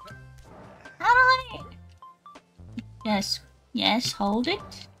 How do I... Yes, hold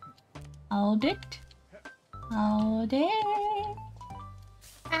it. Hold it. Hold it.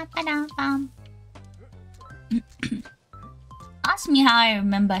 Ask me how I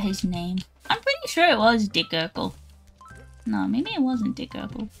remember his name. I'm pretty pretty sure it was 𝗥𝘂𝗽𝗶. No, maybe it wasn't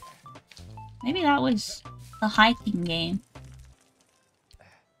𝗥𝘂𝗽𝗶. Maybe that was the hiking game.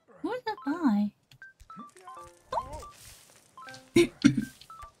 Who's that guy?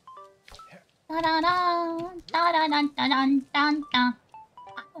 I don't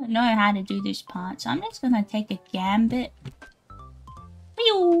know how to do this part, so I'm just gonna take a gambit.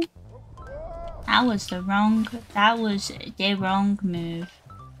 Pew! That was the wrong move.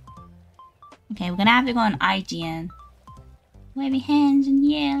 Okay, we're gonna have to go on IGN. Wave your hands in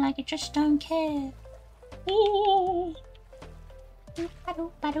the air like I just don't care. Ooh.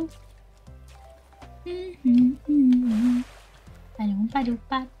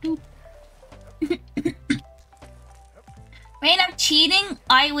 Reign of cheating?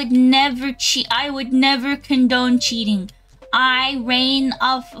 I would never cheat. I would never condone cheating. Reign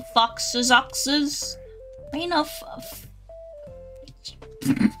of foxes. Reign of...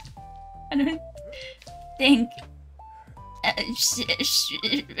 I don't think...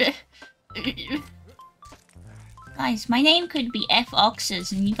 Guys, my name could be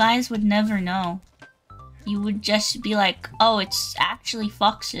𝗦𝘂𝗽𝗶𝗶 and you guys would never know. You would just be like, oh, it's actually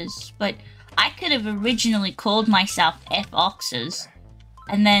foxes. But I could have originally called myself 𝗦𝘂𝗽𝗶𝗶.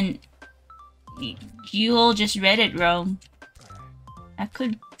 And then you all just read it wrong. That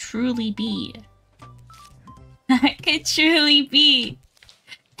could truly be. That could truly be.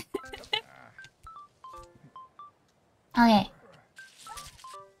 Okay.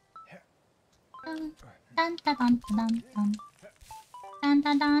 Dun dun dun dun dun. Dun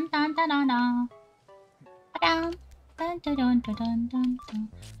dun dun dun dun dun dun. Dun dun dun dun dun dun dun.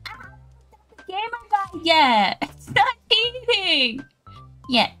 Gamer guy yet. It's not eating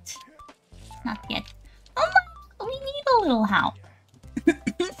yet. Not yet. Oh my! We need a little help.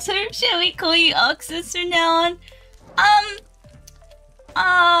 So should we call you Oxus from now on?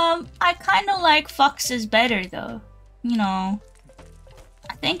 I kind of like foxes better though. You know,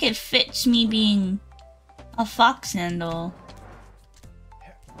 I think it fits me being a fox and all.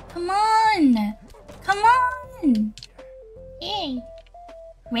 Come on! Come on! Yay!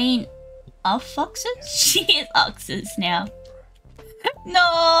 Reign of foxes? She is Oxus now.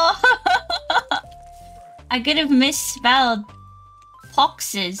 No! I could have misspelled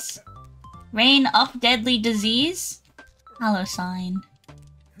poxes. Reign of deadly disease? Hello, sign.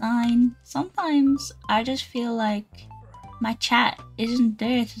 Sometimes I just feel like my chat isn't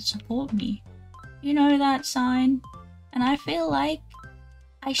there to support me. You know that, sign? And I feel like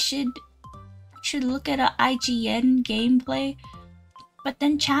I should look at a IGN gameplay, but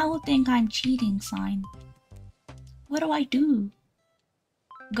then chat will think I'm cheating, sign. What do I do?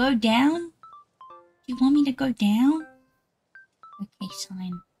 Go down? You want me to go down? Okay,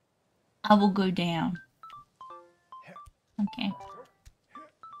 sign. I will go down. Okay.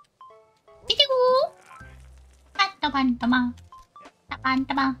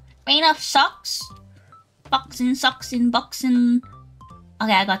 Reign of socks? Boxing.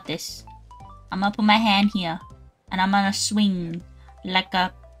 Okay, I got this. I'm gonna put my hand here. And I'm gonna swing like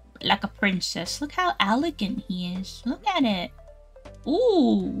a princess. Look how elegant he is. Look at it.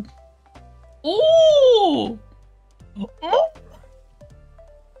 Ooh. Ooh.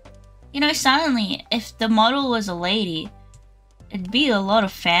 You know, suddenly, if the model was a lady, it'd be a lot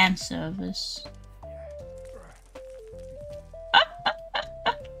of fan service.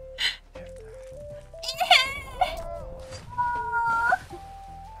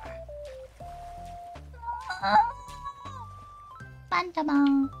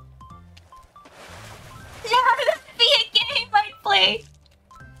 Pantamang. Yeah, that'd be a game I'd play.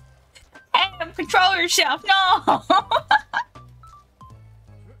 Hey, control yourself. No.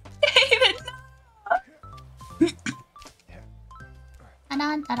 David,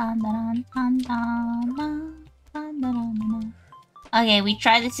 no. Okay, we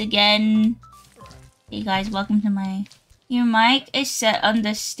try this again. Hey guys, welcome to my... Your mic is set on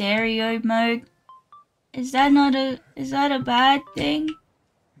the stereo mode. Is that a bad thing?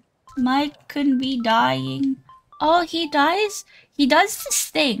 Mike couldn't be dying. Oh, he dies? He does this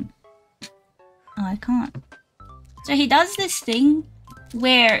thing. Oh, I can't. So he does this thing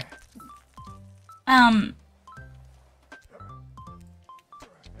where...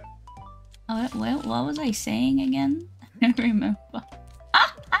 what was I saying again? I don't remember.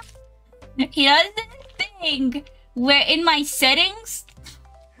 He does this thing where in my settings,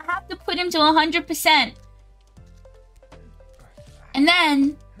 I have to put him to 100%. And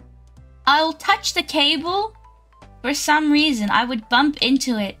then, I'll touch the cable. For some reason, I would bump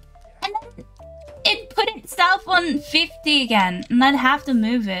into it. And then, it put itself on 50 again. And I'd have to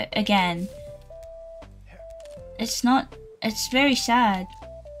move it again. It's very sad.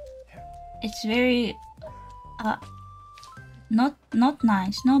 It's very not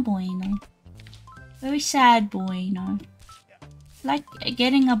nice. No bueno. Very sad bueno. Like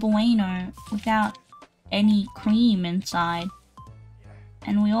getting a bueno without any cream inside.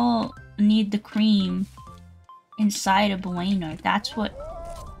 And we all need the cream inside a bueno. That's what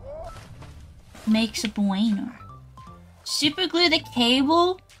makes a bueno. Super glue the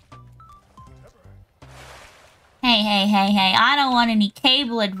cable? Hey, I don't want any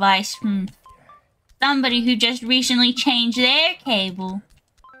cable advice from somebody who just recently changed their cable.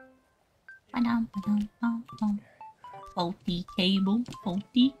 Faulty cable.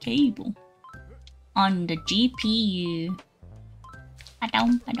 On the GPU.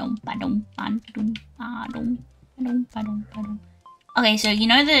 Okay, so you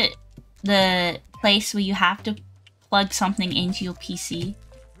know the place where you have to plug something into your PC?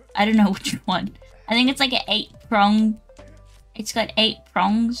 I don't know which one. I think it's like an 8-prong. It's got 8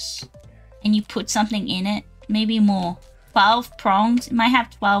 prongs, and you put something in it. Maybe more. 12 prongs. It might have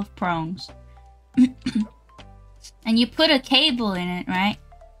 12 prongs. And you put a cable in it, right?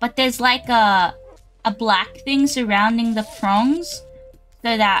 But there's like a black thing surrounding the prongs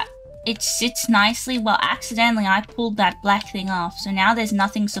so that it sits nicely. Well, accidentally I pulled that black thing off, so now there's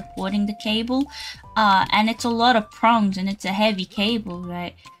nothing supporting the cable. And it's a lot of prongs and it's a heavy cable,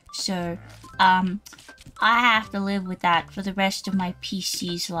 right? So I have to live with that for the rest of my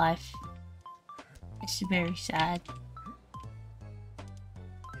PC's life. It's very sad.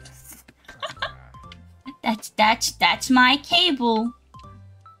 That's my cable.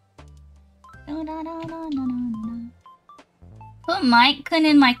 Put 𝗦𝘂𝗽𝗽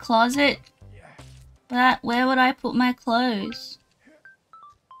in my closet. But where would I put my clothes?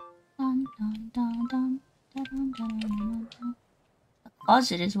 The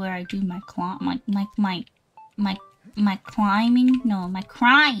closet is where I do my climbing. No, my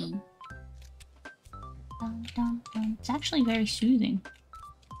crying. It's actually very soothing.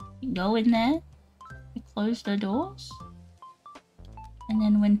 You go in there, you close the doors, and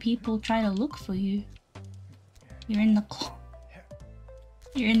then when people try to look for you, you're in the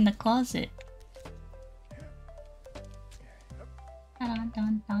closet.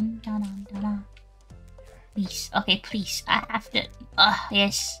 Please, okay, please. I have to.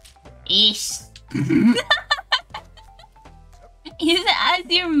 Yes. Is it as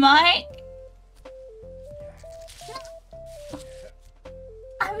your mic?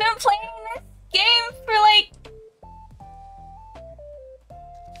 I've been playing this game for like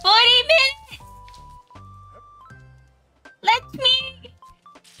 40 minutes. Let me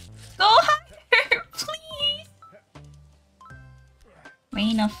go higher, please.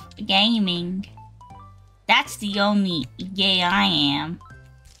 Reign of gaming. That's the only gay I am.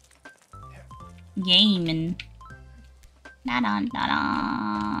 Gaming.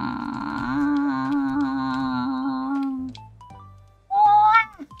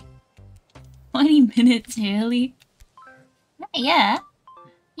 20 minutes early? Yeah.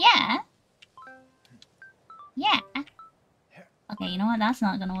 Okay, you know what? That's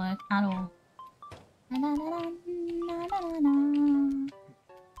not gonna work at all.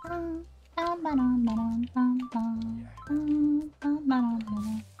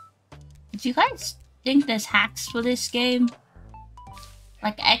 Do you guys think there's hacks for this game?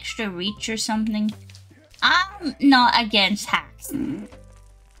 Like extra reach or something? I'm not against hacks. Am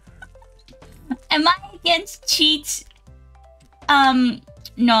I against cheats?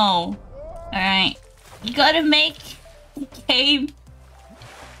 No. Alright. You gotta make the game.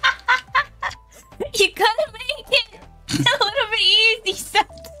 You gotta make it a little bit easy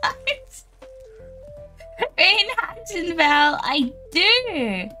sometimes. 𝗦𝘂𝗽𝗽, I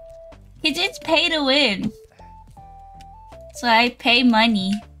do. Cause it's pay to win. So I pay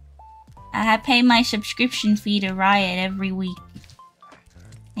money. I pay my subscription fee to Riot every week.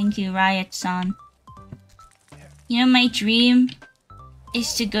 Thank you, Riot-san. You know, my dream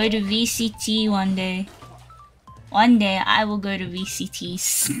is to go to VCT one day. One day I will go to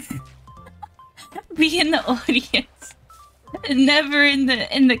VCTs. Be in the audience. Never in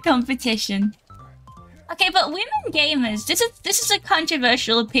the competition. Okay, but women gamers, this is a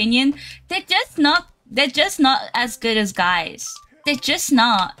controversial opinion. They're just not as good as guys. They're just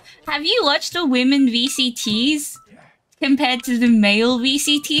not. Have you watched the women VCTs compared to the male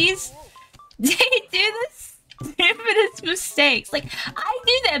VCTs? They do the stupidest mistakes. Like, I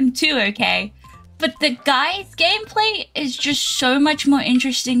do them too, okay? But the guys' gameplay is just so much more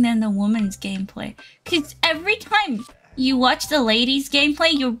interesting than the women's gameplay. Cause every time you watch the ladies'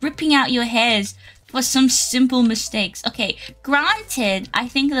 gameplay, you're ripping out your hairs for some simple mistakes. Okay, granted, I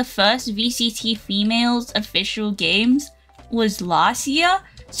think the first VCT females official games was last year,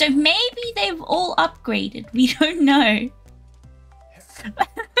 So maybe they've all upgraded. We don't know.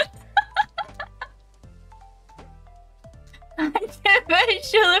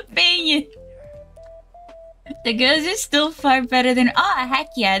 Controversial opinion. The girls are still far better than. Oh, heck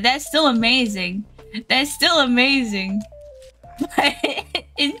yeah, that's still amazing. That's still amazing. But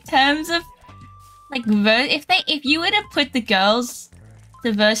in terms of like if you were to put the girls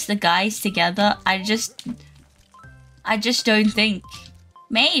to verse the guys together, I just don't think.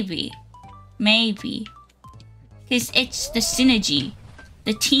 Maybe. Because it's the synergy.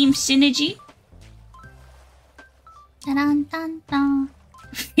 The team synergy. Dun dun dun.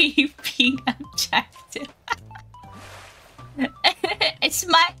 Being objective. It's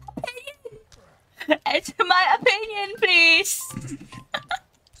my opinion. It's my opinion, please.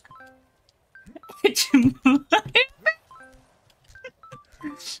 It's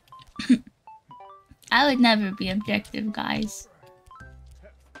I would never be objective, guys.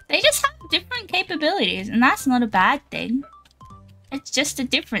 They just have different capabilities, and that's not a bad thing. It's just a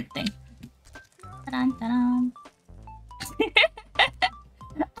different thing. Ta-dun, ta-dun.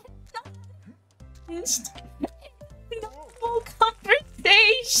 Normal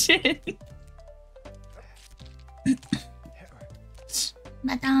conversation.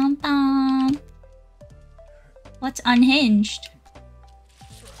 Ba-dum-bum. What's unhinged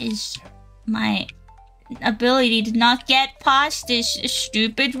is my ability to not get past this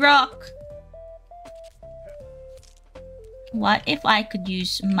stupid rock. What if I could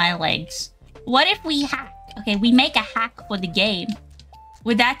use my legs? What if we hack? Okay, we make a hack for the game.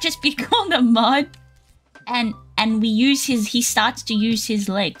 Would that just be called a mod? And we use he starts to use his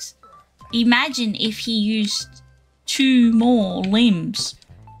legs. Imagine if he used 2 more limbs.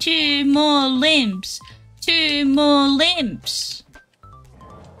 2 more limbs. 2 more limbs.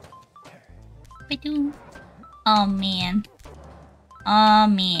 Oh man. Oh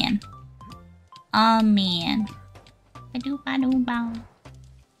man. Oh man.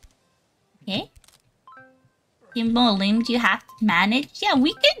 Okay. 2 more limbs you have to manage? Yeah,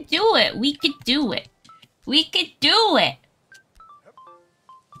 we could do it. We could do it. We could do it.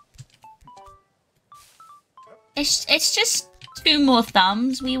 It's just 2 more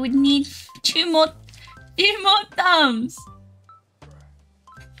thumbs. We would need 2 more thumbs.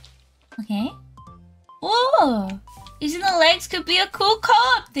 Okay. Whoa! Using the legs could be a cool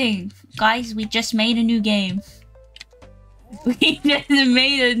co-op thing. Guys, we just made a new game. We just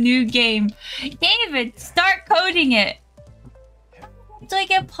made a new game. David, start coding it. How do I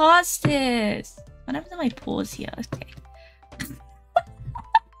get past this? What happens if I pause here? Okay.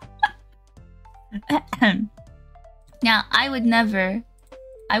 Now, I would never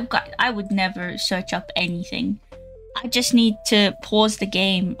search up anything. I just need to pause the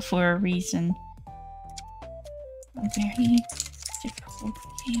game for a reason. A very difficult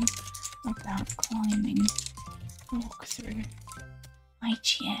game about climbing. Walkthrough.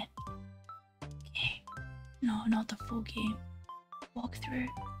 𝗦𝘂𝗽𝗃. Okay. No, not the full game. Walkthrough.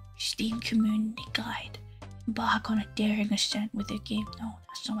 Steam Community Guide. Embark on a daring ascent with a game. No,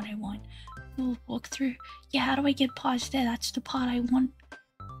 that's not what I want. Full walkthrough. Yeah, how do I get past there? That's the part I want.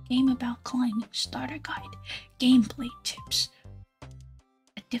 Game about climbing. Starter guide. Gameplay tips.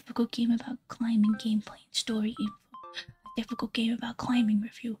 A difficult game about climbing gameplay and story info. A difficult game about climbing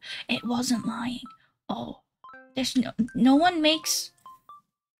review. It wasn't lying. Oh. There's no one makes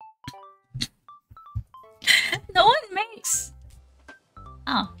no one makes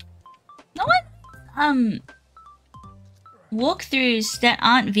walkthroughs that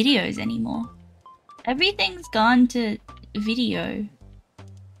aren't videos anymore. Everything's gone to video.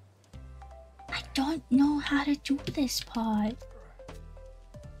 I don't know how to do this part.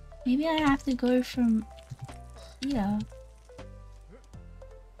 Maybe I have to go from here.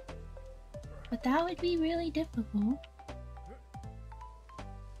 But that would be really difficult.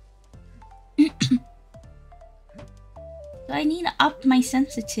 Do I need to up my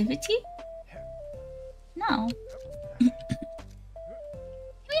sensitivity? No.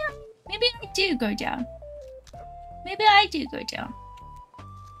 Maybe I do go down. Maybe I do go down.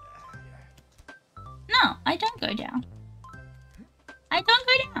 No, I don't go down. I don't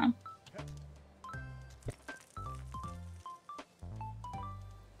go down.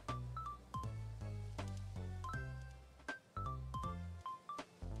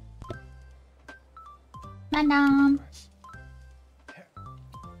 Madam.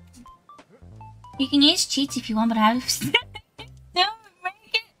 You can use cheats if you want, but I have don't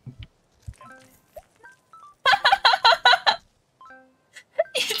make it.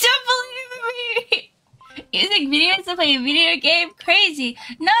 You don't believe me. Using videos to play a video game, crazy.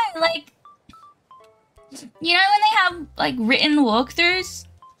 No, like, you know when they have like written walkthroughs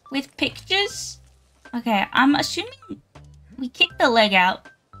with pictures? Okay, I'm assuming we kick the leg out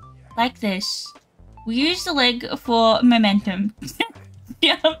like this. We use the leg for momentum.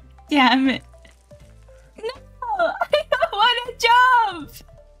 Jump, damn it. No, I don't want to jump.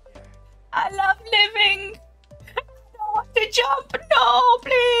 I love living. I don't want to jump. No,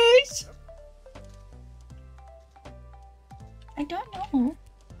 please. I don't know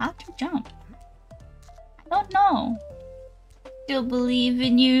how to jump. I don't know. Still believe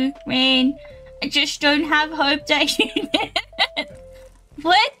in you, Rain. I just don't have hope that you did it.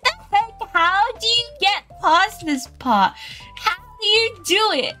 What the heck? How do you get past this part? How do you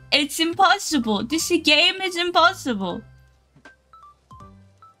do it? It's impossible. This game is impossible.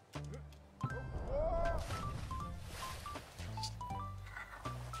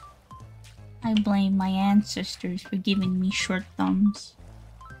 I blame my ancestors for giving me short thumbs.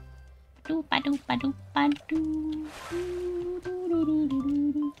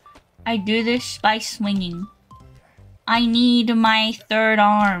 I do this by swinging. I need my third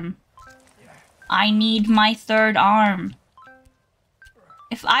arm. I need my third arm.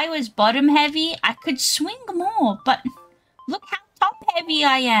 If I was bottom heavy, I could swing more, but look how top heavy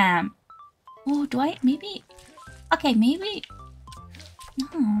I am. Oh, do I? Maybe. Okay, maybe.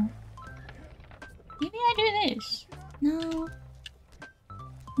 No. Maybe I do this. No.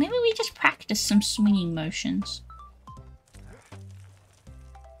 Maybe we just practice some swinging motions.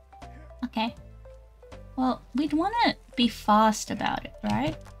 Okay. Well, we'd want to be fast about it,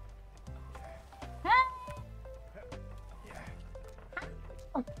 right?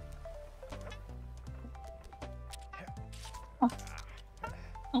 Oh. Oh.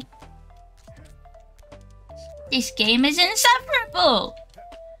 Oh. This game is insufferable!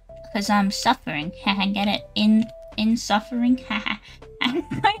 Because I'm suffering. Get it? In suffering? And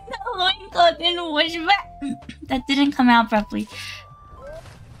like the loincloth in 𝗦𝘂𝗽𝗶𝗹. That didn't come out properly.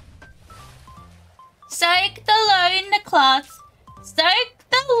 Soak the loincloth. Soak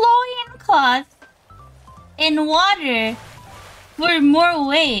the loincloth in water for more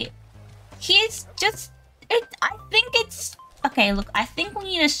weight. He's just... I think it's... Okay, look. I think we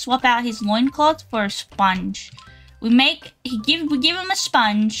need to swap out his loincloth for a sponge. We give him a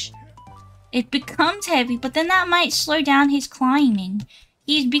sponge. It becomes heavy, but then that might slow down his climbing.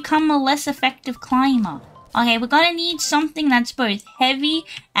 He's become a less effective climber. Okay, we're gonna need something that's both heavy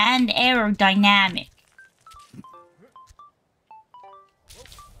and aerodynamic.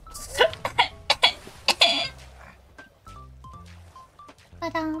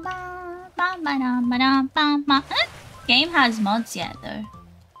 Game has mods yet though.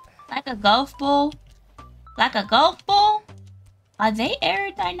 Like a golf ball. Like a golf ball? Are they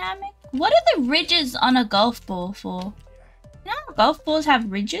aerodynamic? What are the ridges on a golf ball for? You know how golf balls have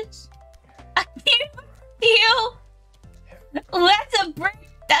ridges? A steel? That's a brick.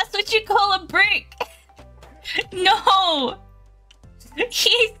 That's what you call a brick. No.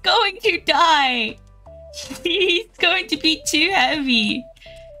 He's going to die. He's going to be too heavy.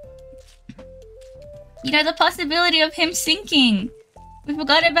 You know, the possibility of him sinking. We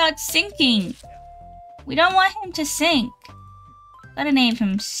forgot about sinking. We don't want him to sink. Gotta name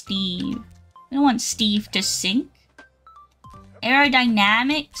him Steve. We don't want Steve to sink.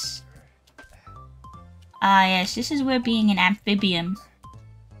 Aerodynamics. Ah, yes, this is where being an amphibian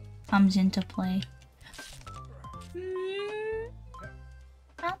comes into play.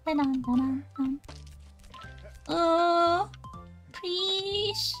 Oh,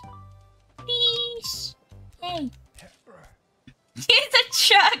 please. Please. Hey. He's a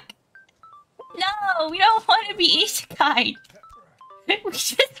truck. No, we don't want to be 𝗦𝘂𝗽𝗽. We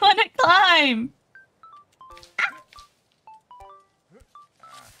just want to climb.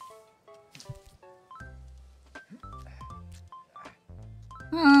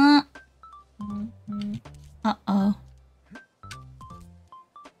 Uh-oh.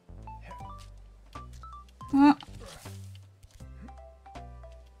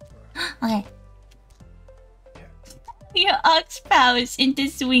 Okay. Your ox powers into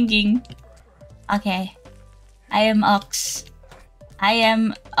swinging. Okay. I am ox. I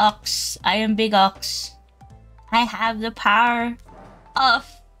am ox. I am big ox. I have the power of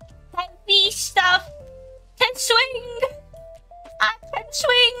heavy stuff to swing. I can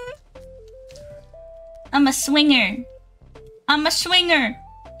swing. I'm a swinger. I'm a swinger.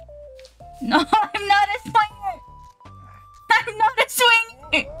 No, I'm not a swinger. I'm not a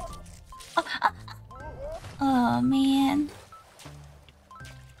swinger. Oh man.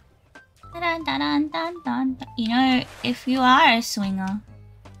 Dun, dun, dun, dun, dun. You know, if you are a swinger,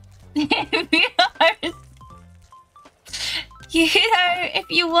 if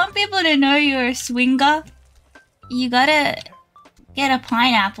you want people to know you're a swinger, you gotta Get a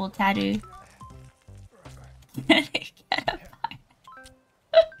pineapple tattoo. Get a pineapple.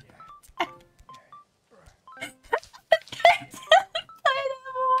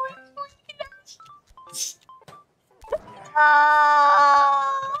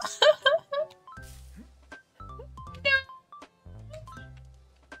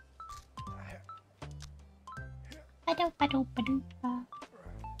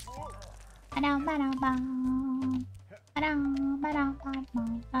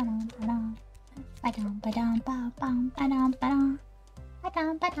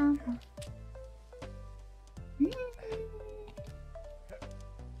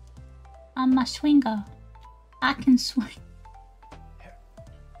 I'm a swinger. I can swing.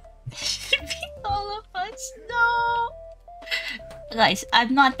 All of us, no. Guys,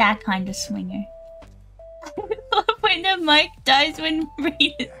 I'm not that kind of swinger. When the mic dies when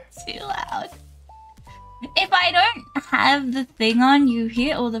breathing too loud. If I don't have the thing on, you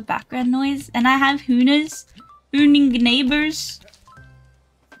hear all the background noise, and I have hooning neighbors.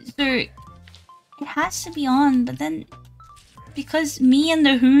 So it has to be on, but then because me and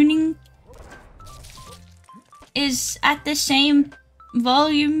the hooning is at the same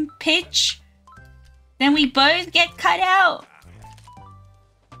volume pitch, then we both get cut out.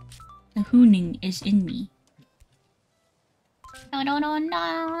 The hooning is in me. No no no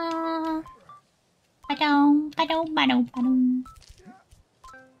no. Ba-dum, ba-dum, ba-dum, ba-dum.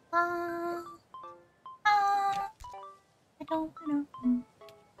 Ba-dum, ba-dum.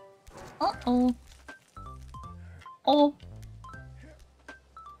 Uh-oh. Oh.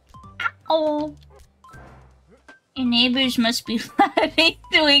 Uh-oh. Your neighbors must be laughing,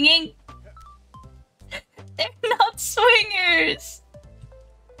 swinging. They're not swingers.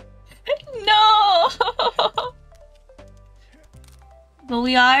 No. But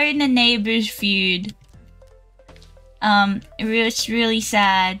we are in a neighbors feud. It's really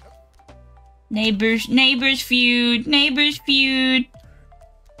sad. Neighbors feud.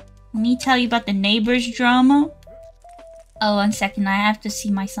 Let me tell you about the neighbors drama. Oh, 1 second. I have to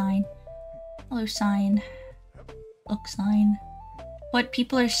see my sign. Hello, sign. Look, sign. What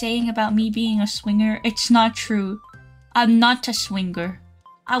people are saying about me being a swinger, it's not true. I'm not a swinger.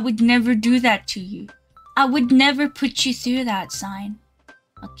 I would never do that to you. I would never put you through that, sign.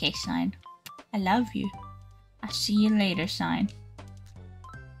 Okay, sign. I love you. I'll see you later, sign.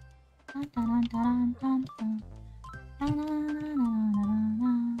 How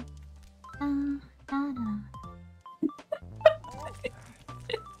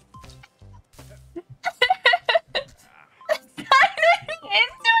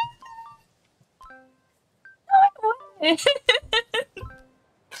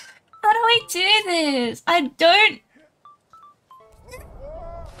do I do this? I don't...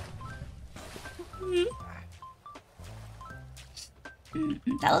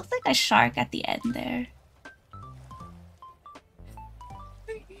 That looks like a shark at the end there.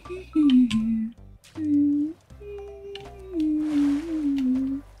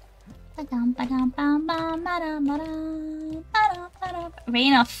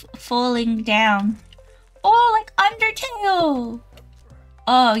 Rain falling down. Oh, like Undertale!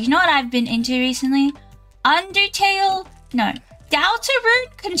 Oh, you know what I've been into recently? Undertale? No.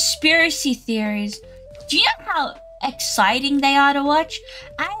 Deltarune conspiracy theories. Do you know how exciting they are to watch?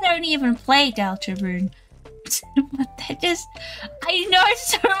 I don't even play Deltarune. But they're just... I know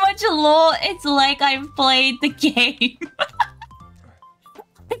so much lore, it's like I've played the game.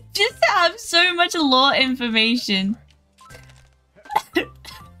 I just have so much lore information.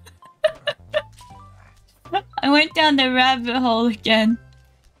 I went down the rabbit hole again.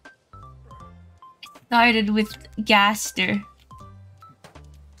 It started with Gaster.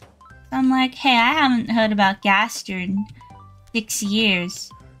 I'm like, hey, I haven't heard about Gaster in 6 years.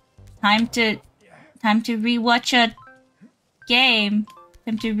 Time to rewatch a game.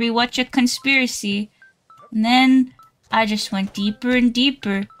 Time to rewatch a conspiracy. And then I just went deeper and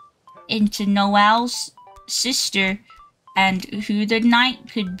deeper into Noel's sister and who the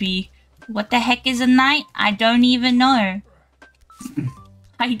knight could be. What the heck is a knight? I don't even know.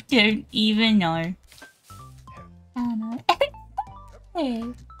 I don't even know.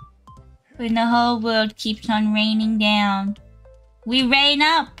 When the whole world keeps on raining down, we rain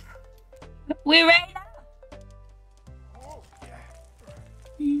up. We rain up.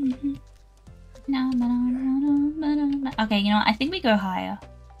 Okay, you know what? I think we go higher.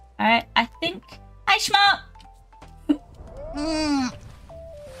 Alright, I think... Hi, Shmoop!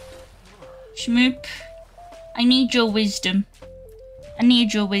 Shmoop, I need your wisdom. I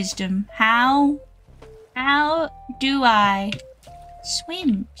need your wisdom. How do I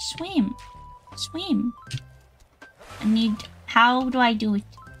swim? I need How do I do it?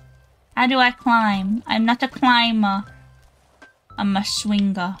 How do I climb? I'm not a climber. I'm a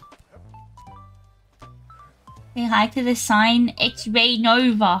swinger. Say hi to the sign. It's rain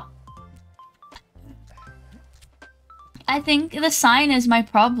over. I think the sign is my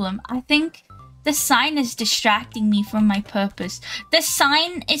problem. I think the sign is distracting me from my purpose. The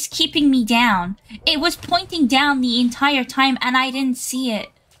sign is keeping me down. It was pointing down the entire time and I didn't see it.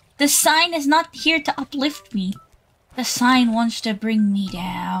 The sign is not here to uplift me. The sign wants to bring me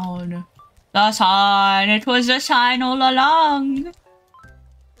down. The sign. It was the sign all along.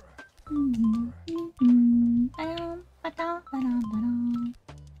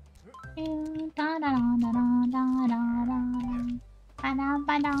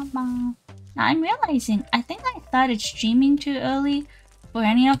 Now I'm realizing, I think I started streaming too early for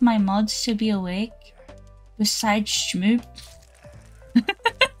any of my mods to be awake. Besides 𝗦𝗂𝗏𝗶𝗹.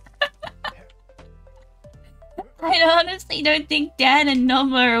 I honestly don't think Dan and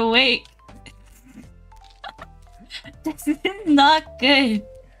Nom are awake. This is not good.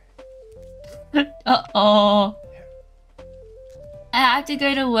 Uh-oh. I have to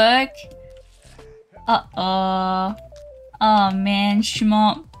go to work. Uh-oh. Oh man,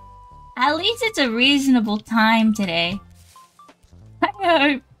 𝗦𝗂𝗏𝗶𝗶. At least it's a reasonable time today.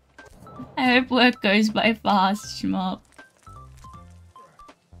 I hope work goes by fast, 𝗦𝗂𝗏𝗶𝗶.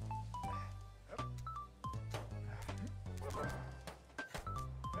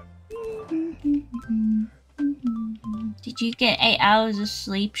 Did you get 8 hours of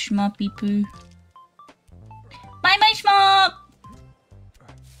sleep, 𝗦𝗂𝗏𝗶𝗶? Bye, 𝗦𝗂𝗏𝗶𝗏!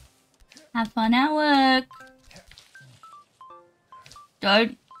 Have fun at work.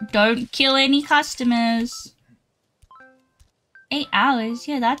 Don't kill any customers. 8 hours?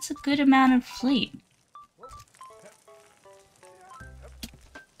 Yeah, that's a good amount of sleep.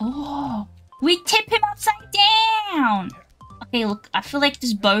 Oh, we tip him upside down! Okay, look, I feel like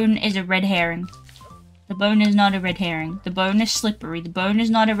this bone is a red herring. The bone is not a red herring. The bone is slippery. The bone is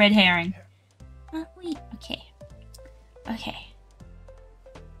not a red herring. Wait, okay. Okay.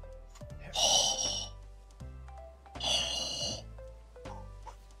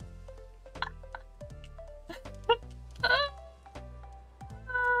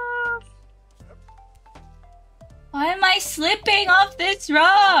 Why am I slipping off this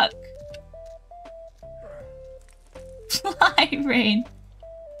rock? Fly, Rain.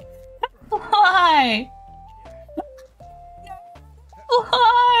 Fly.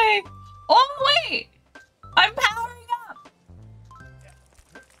 Fly. Oh, wait. I'm powering up.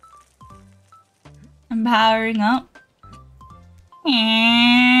 I'm powering up.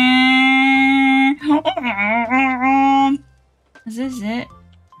 Is this it?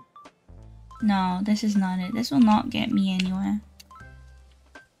 No, this is not it. This will not get me anywhere.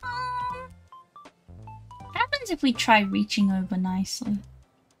 What happens if we try reaching over nicely?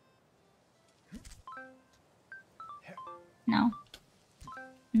 No.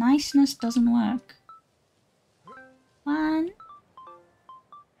 Niceness doesn't work. 1,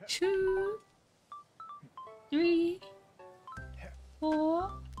 2, 3,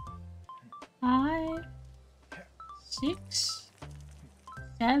 4, 5, 6,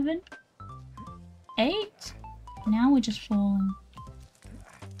 7, 8. Now we're just falling.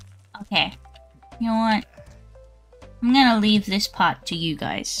 Okay. You know what? I'm gonna leave this part to you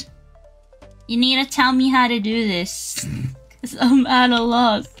guys. You need to tell me how to do this. Cause I'm at a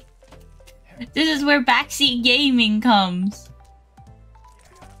loss. This is where backseat gaming comes.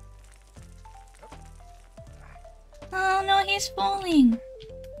 Oh no, he's falling.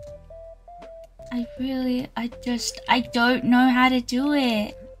 I don't know how to do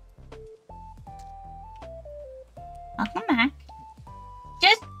it. I'll come back.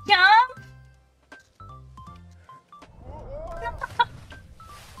 Just jump!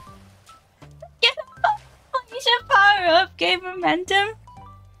 Get up! You should power up, gain momentum.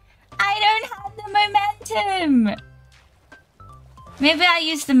 I don't have the momentum! Maybe I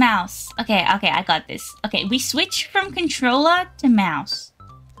use the mouse. Okay, I got this. Okay, we switch from controller to mouse.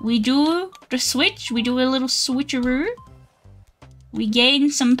 We do the switch, we do a little switcheroo. We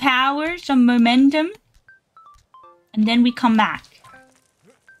gain some power, some momentum. And then we come back.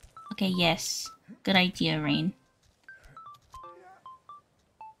 Okay, yes. Good idea, Rain.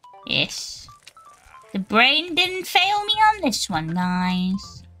 Yes. The brain didn't fail me on this one,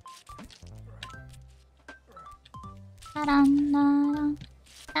 guys.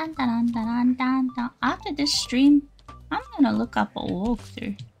 After this stream, I'm gonna look up a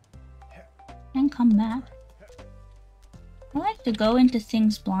walkthrough. And come back. I like to go into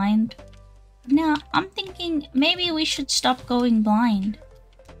things blind. Now, I'm thinking maybe we should stop going blind.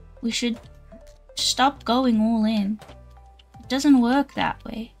 We should stop going all in. doesn't work that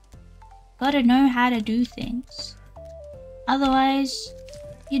way. Gotta know how to do things. Otherwise,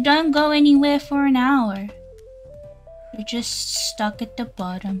 you don't go anywhere for an hour. You're just stuck at the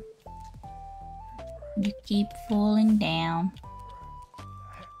bottom. You keep falling down.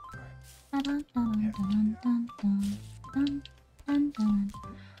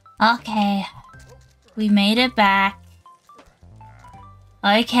 Okay, we made it back.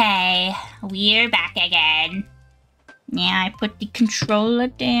 Okay, we're back again. Now I put the controller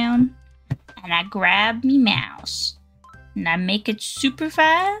down and I grab me mouse and I make it super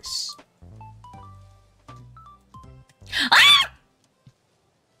fast. Ah!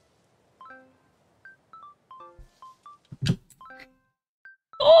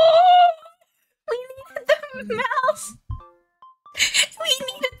 Oh! We needed the mouse! We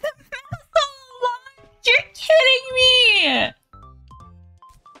needed the mouse all along! You're kidding me!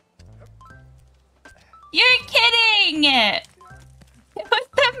 You're kidding! What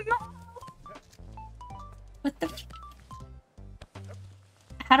the mouse? What the f—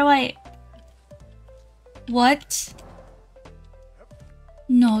 How do I— What?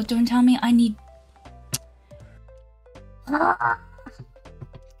 No, don't tell me I need—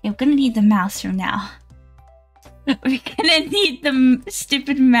 We're gonna need the mouse from now. We're gonna need the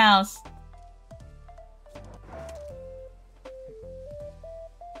stupid mouse.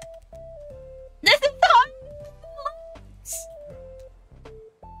 This is hard.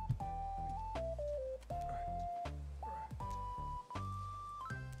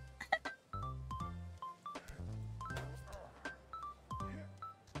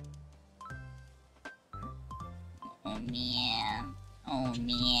 Oh man. Oh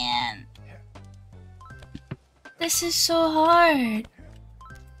man. This is so hard.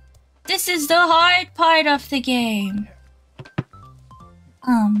 This is the hard part of the game.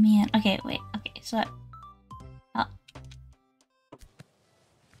 Oh man. Okay, wait. Okay, so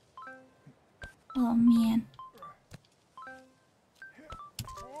oh man.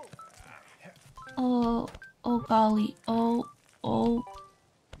 Oh golly. Oh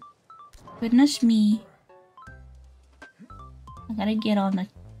goodness me. I gotta get on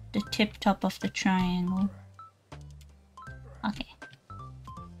the tip top of the triangle. Okay.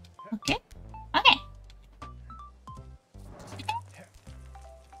 Okay. Okay.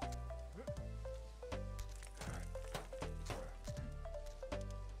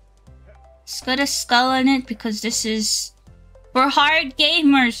 It's got a skull on it because this is for hard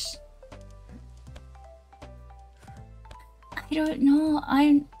gamers. I don't know.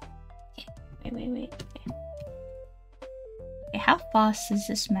 I'm. Okay. Wait. Okay, how fast is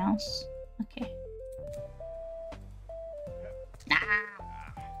this mouse? Okay.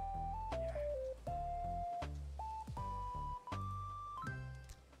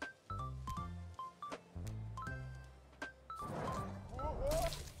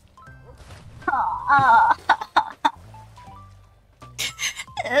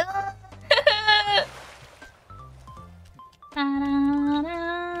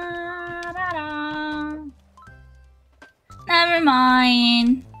 Never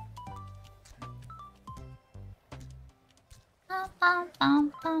mind.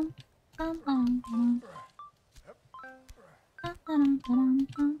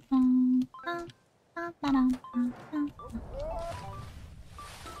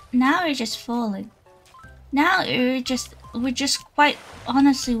 Now we're just falling. Now we're just quite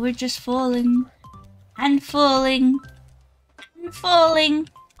honestly, we're just falling and falling and falling.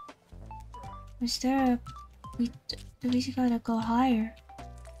 Is there a we gotta go higher.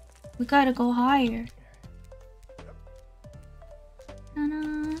 We gotta go higher.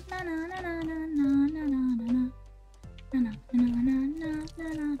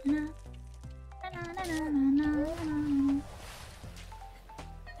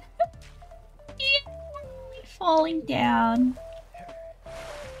 Falling down.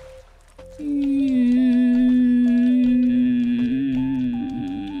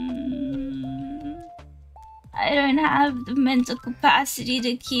 I don't have the mental capacity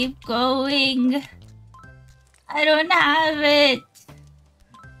to keep going. I don't have it.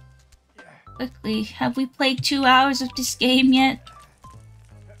 Quickly, have we played 2 hours of this game yet?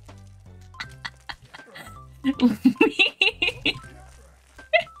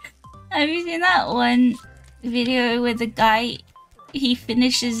 Have you seen that one video where the guy, he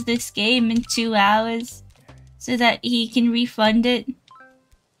finishes this game in 2 hours so that he can refund it?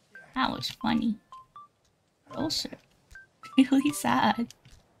 That was funny. But also really sad.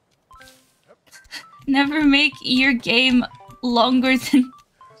 Never make your game shorter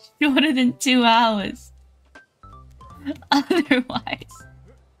than 2 hours. Otherwise,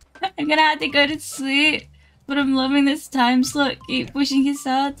 I'm gonna have to go to sleep but I'm loving this time slot. Keep pushing us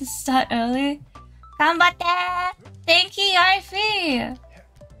out to start early. Ganbatte! Thank you, Arfi!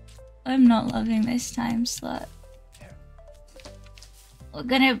 I'm not loving this time slot. We're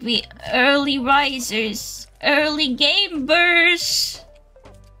gonna be early risers. Early gamers!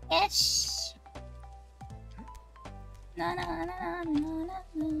 Yes! Na na na na na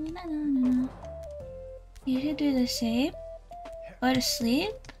na na na. You should do the same. Go to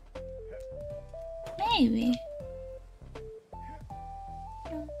sleep? Maybe.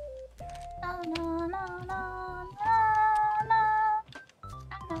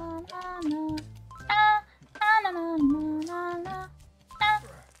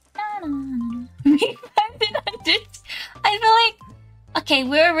 I feel like... Okay,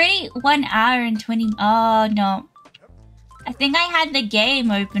 we're already 1 hour and 20... Oh, no. I think I had the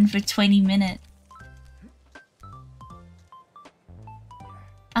game open for 20 minutes.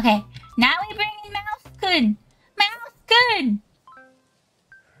 Okay, now we bring in 𝗦𝘂𝗽𝗶𝗶. 𝗦𝘂𝗽𝗶.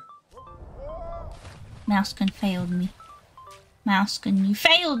 𝗦𝘂𝗽𝗶 failed me. 𝗦𝘂𝗽𝗶, you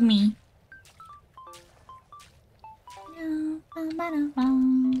failed me.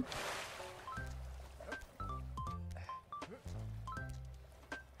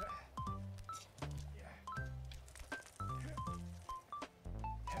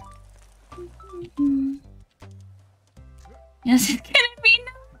 Yes, it's gonna be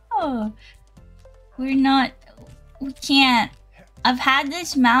no. We're not. We can't. I've had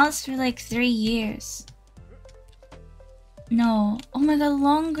this mouse for like 3 years. No. Oh my god,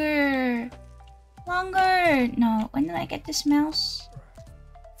 longer. Longer. No. When did I get this mouse?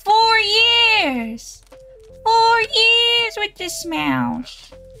 4 years. 4 years with this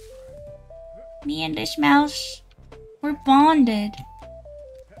mouse. Me and this mouse, we're bonded.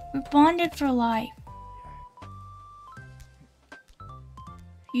 We're bonded for life.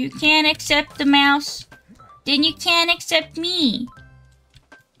 You can't accept the mouse, then you can't accept me.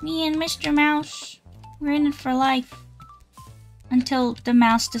 Me and Mr. Mouse, we're in it for life. Until the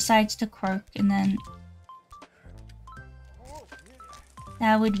mouse decides to croak, and then...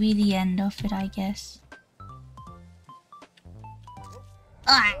 that would be the end of it, I guess.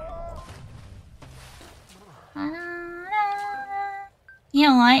 You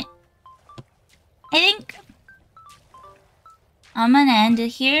know what? I think I'm gonna end it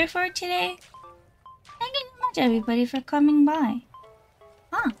here for today. Thank you so much, everybody, for coming by.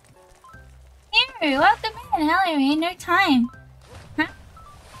 Huh? Here, welcome in. Hello, Rain. No time. Huh?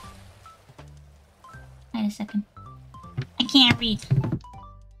 Wait a second. I can't read.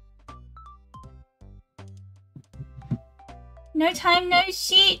 No time, no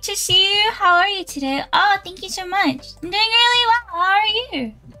see to see you. How are you today? Oh, thank you so much. I'm doing really well. How are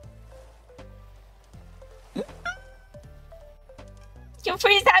you? Your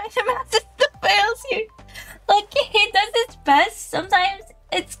freeze having the mouse still fails you. Like, it does its best. Sometimes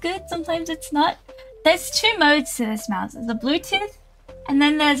it's good, sometimes it's not. There's 2 modes to this mouse. There's a Bluetooth, and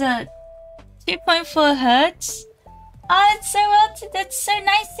then there's a 2.4 Hertz. Oh, it's so well. That's so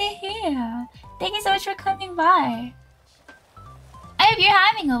nice to hear. Thank you so much for coming by. I hope you're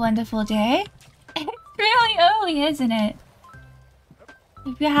having a wonderful day. It's really early, isn't it?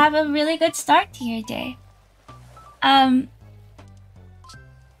 Hope you have a really good start to your day.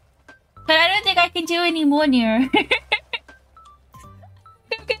 But I don't think I can do any more nearer. I'm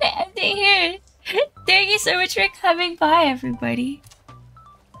gonna end it here. Thank you so much for coming by, everybody.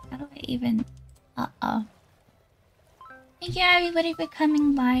 How do I even... Uh-oh. Thank you, everybody, for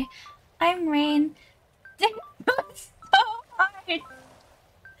coming by. I'm Rain. It was so hard.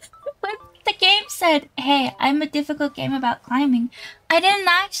 When the game said, hey, I'm a difficult game about climbing, I didn't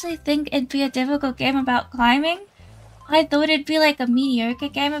actually think it'd be a difficult game about climbing. I thought it'd be like a mediocre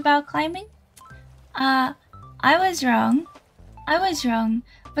game about climbing. I was wrong. I was wrong.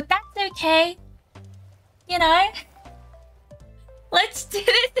 But that's okay. You know? Let's do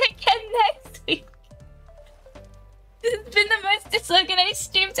this again next week. This has been the most disorganized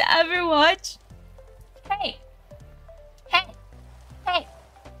stream to ever watch. Hey. Hey. Hey.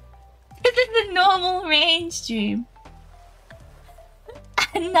 This is a normal range stream.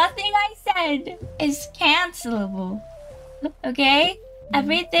 And nothing I said is cancelable. Okay?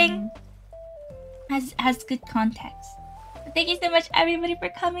 Everything has good context. So thank you so much, everybody, for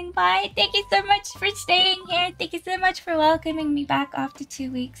coming by. Thank you so much for staying here. Thank you so much for welcoming me back after 2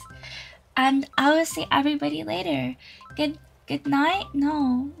 weeks. And I will see everybody later. Good night?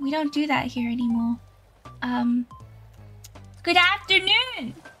 No, we don't do that here anymore. Good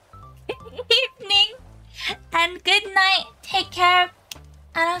afternoon, good evening, and good night. Take care.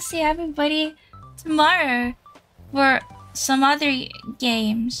 And I'll see everybody tomorrow for some other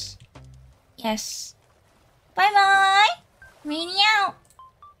games. Yes. Bye bye. Rainy out.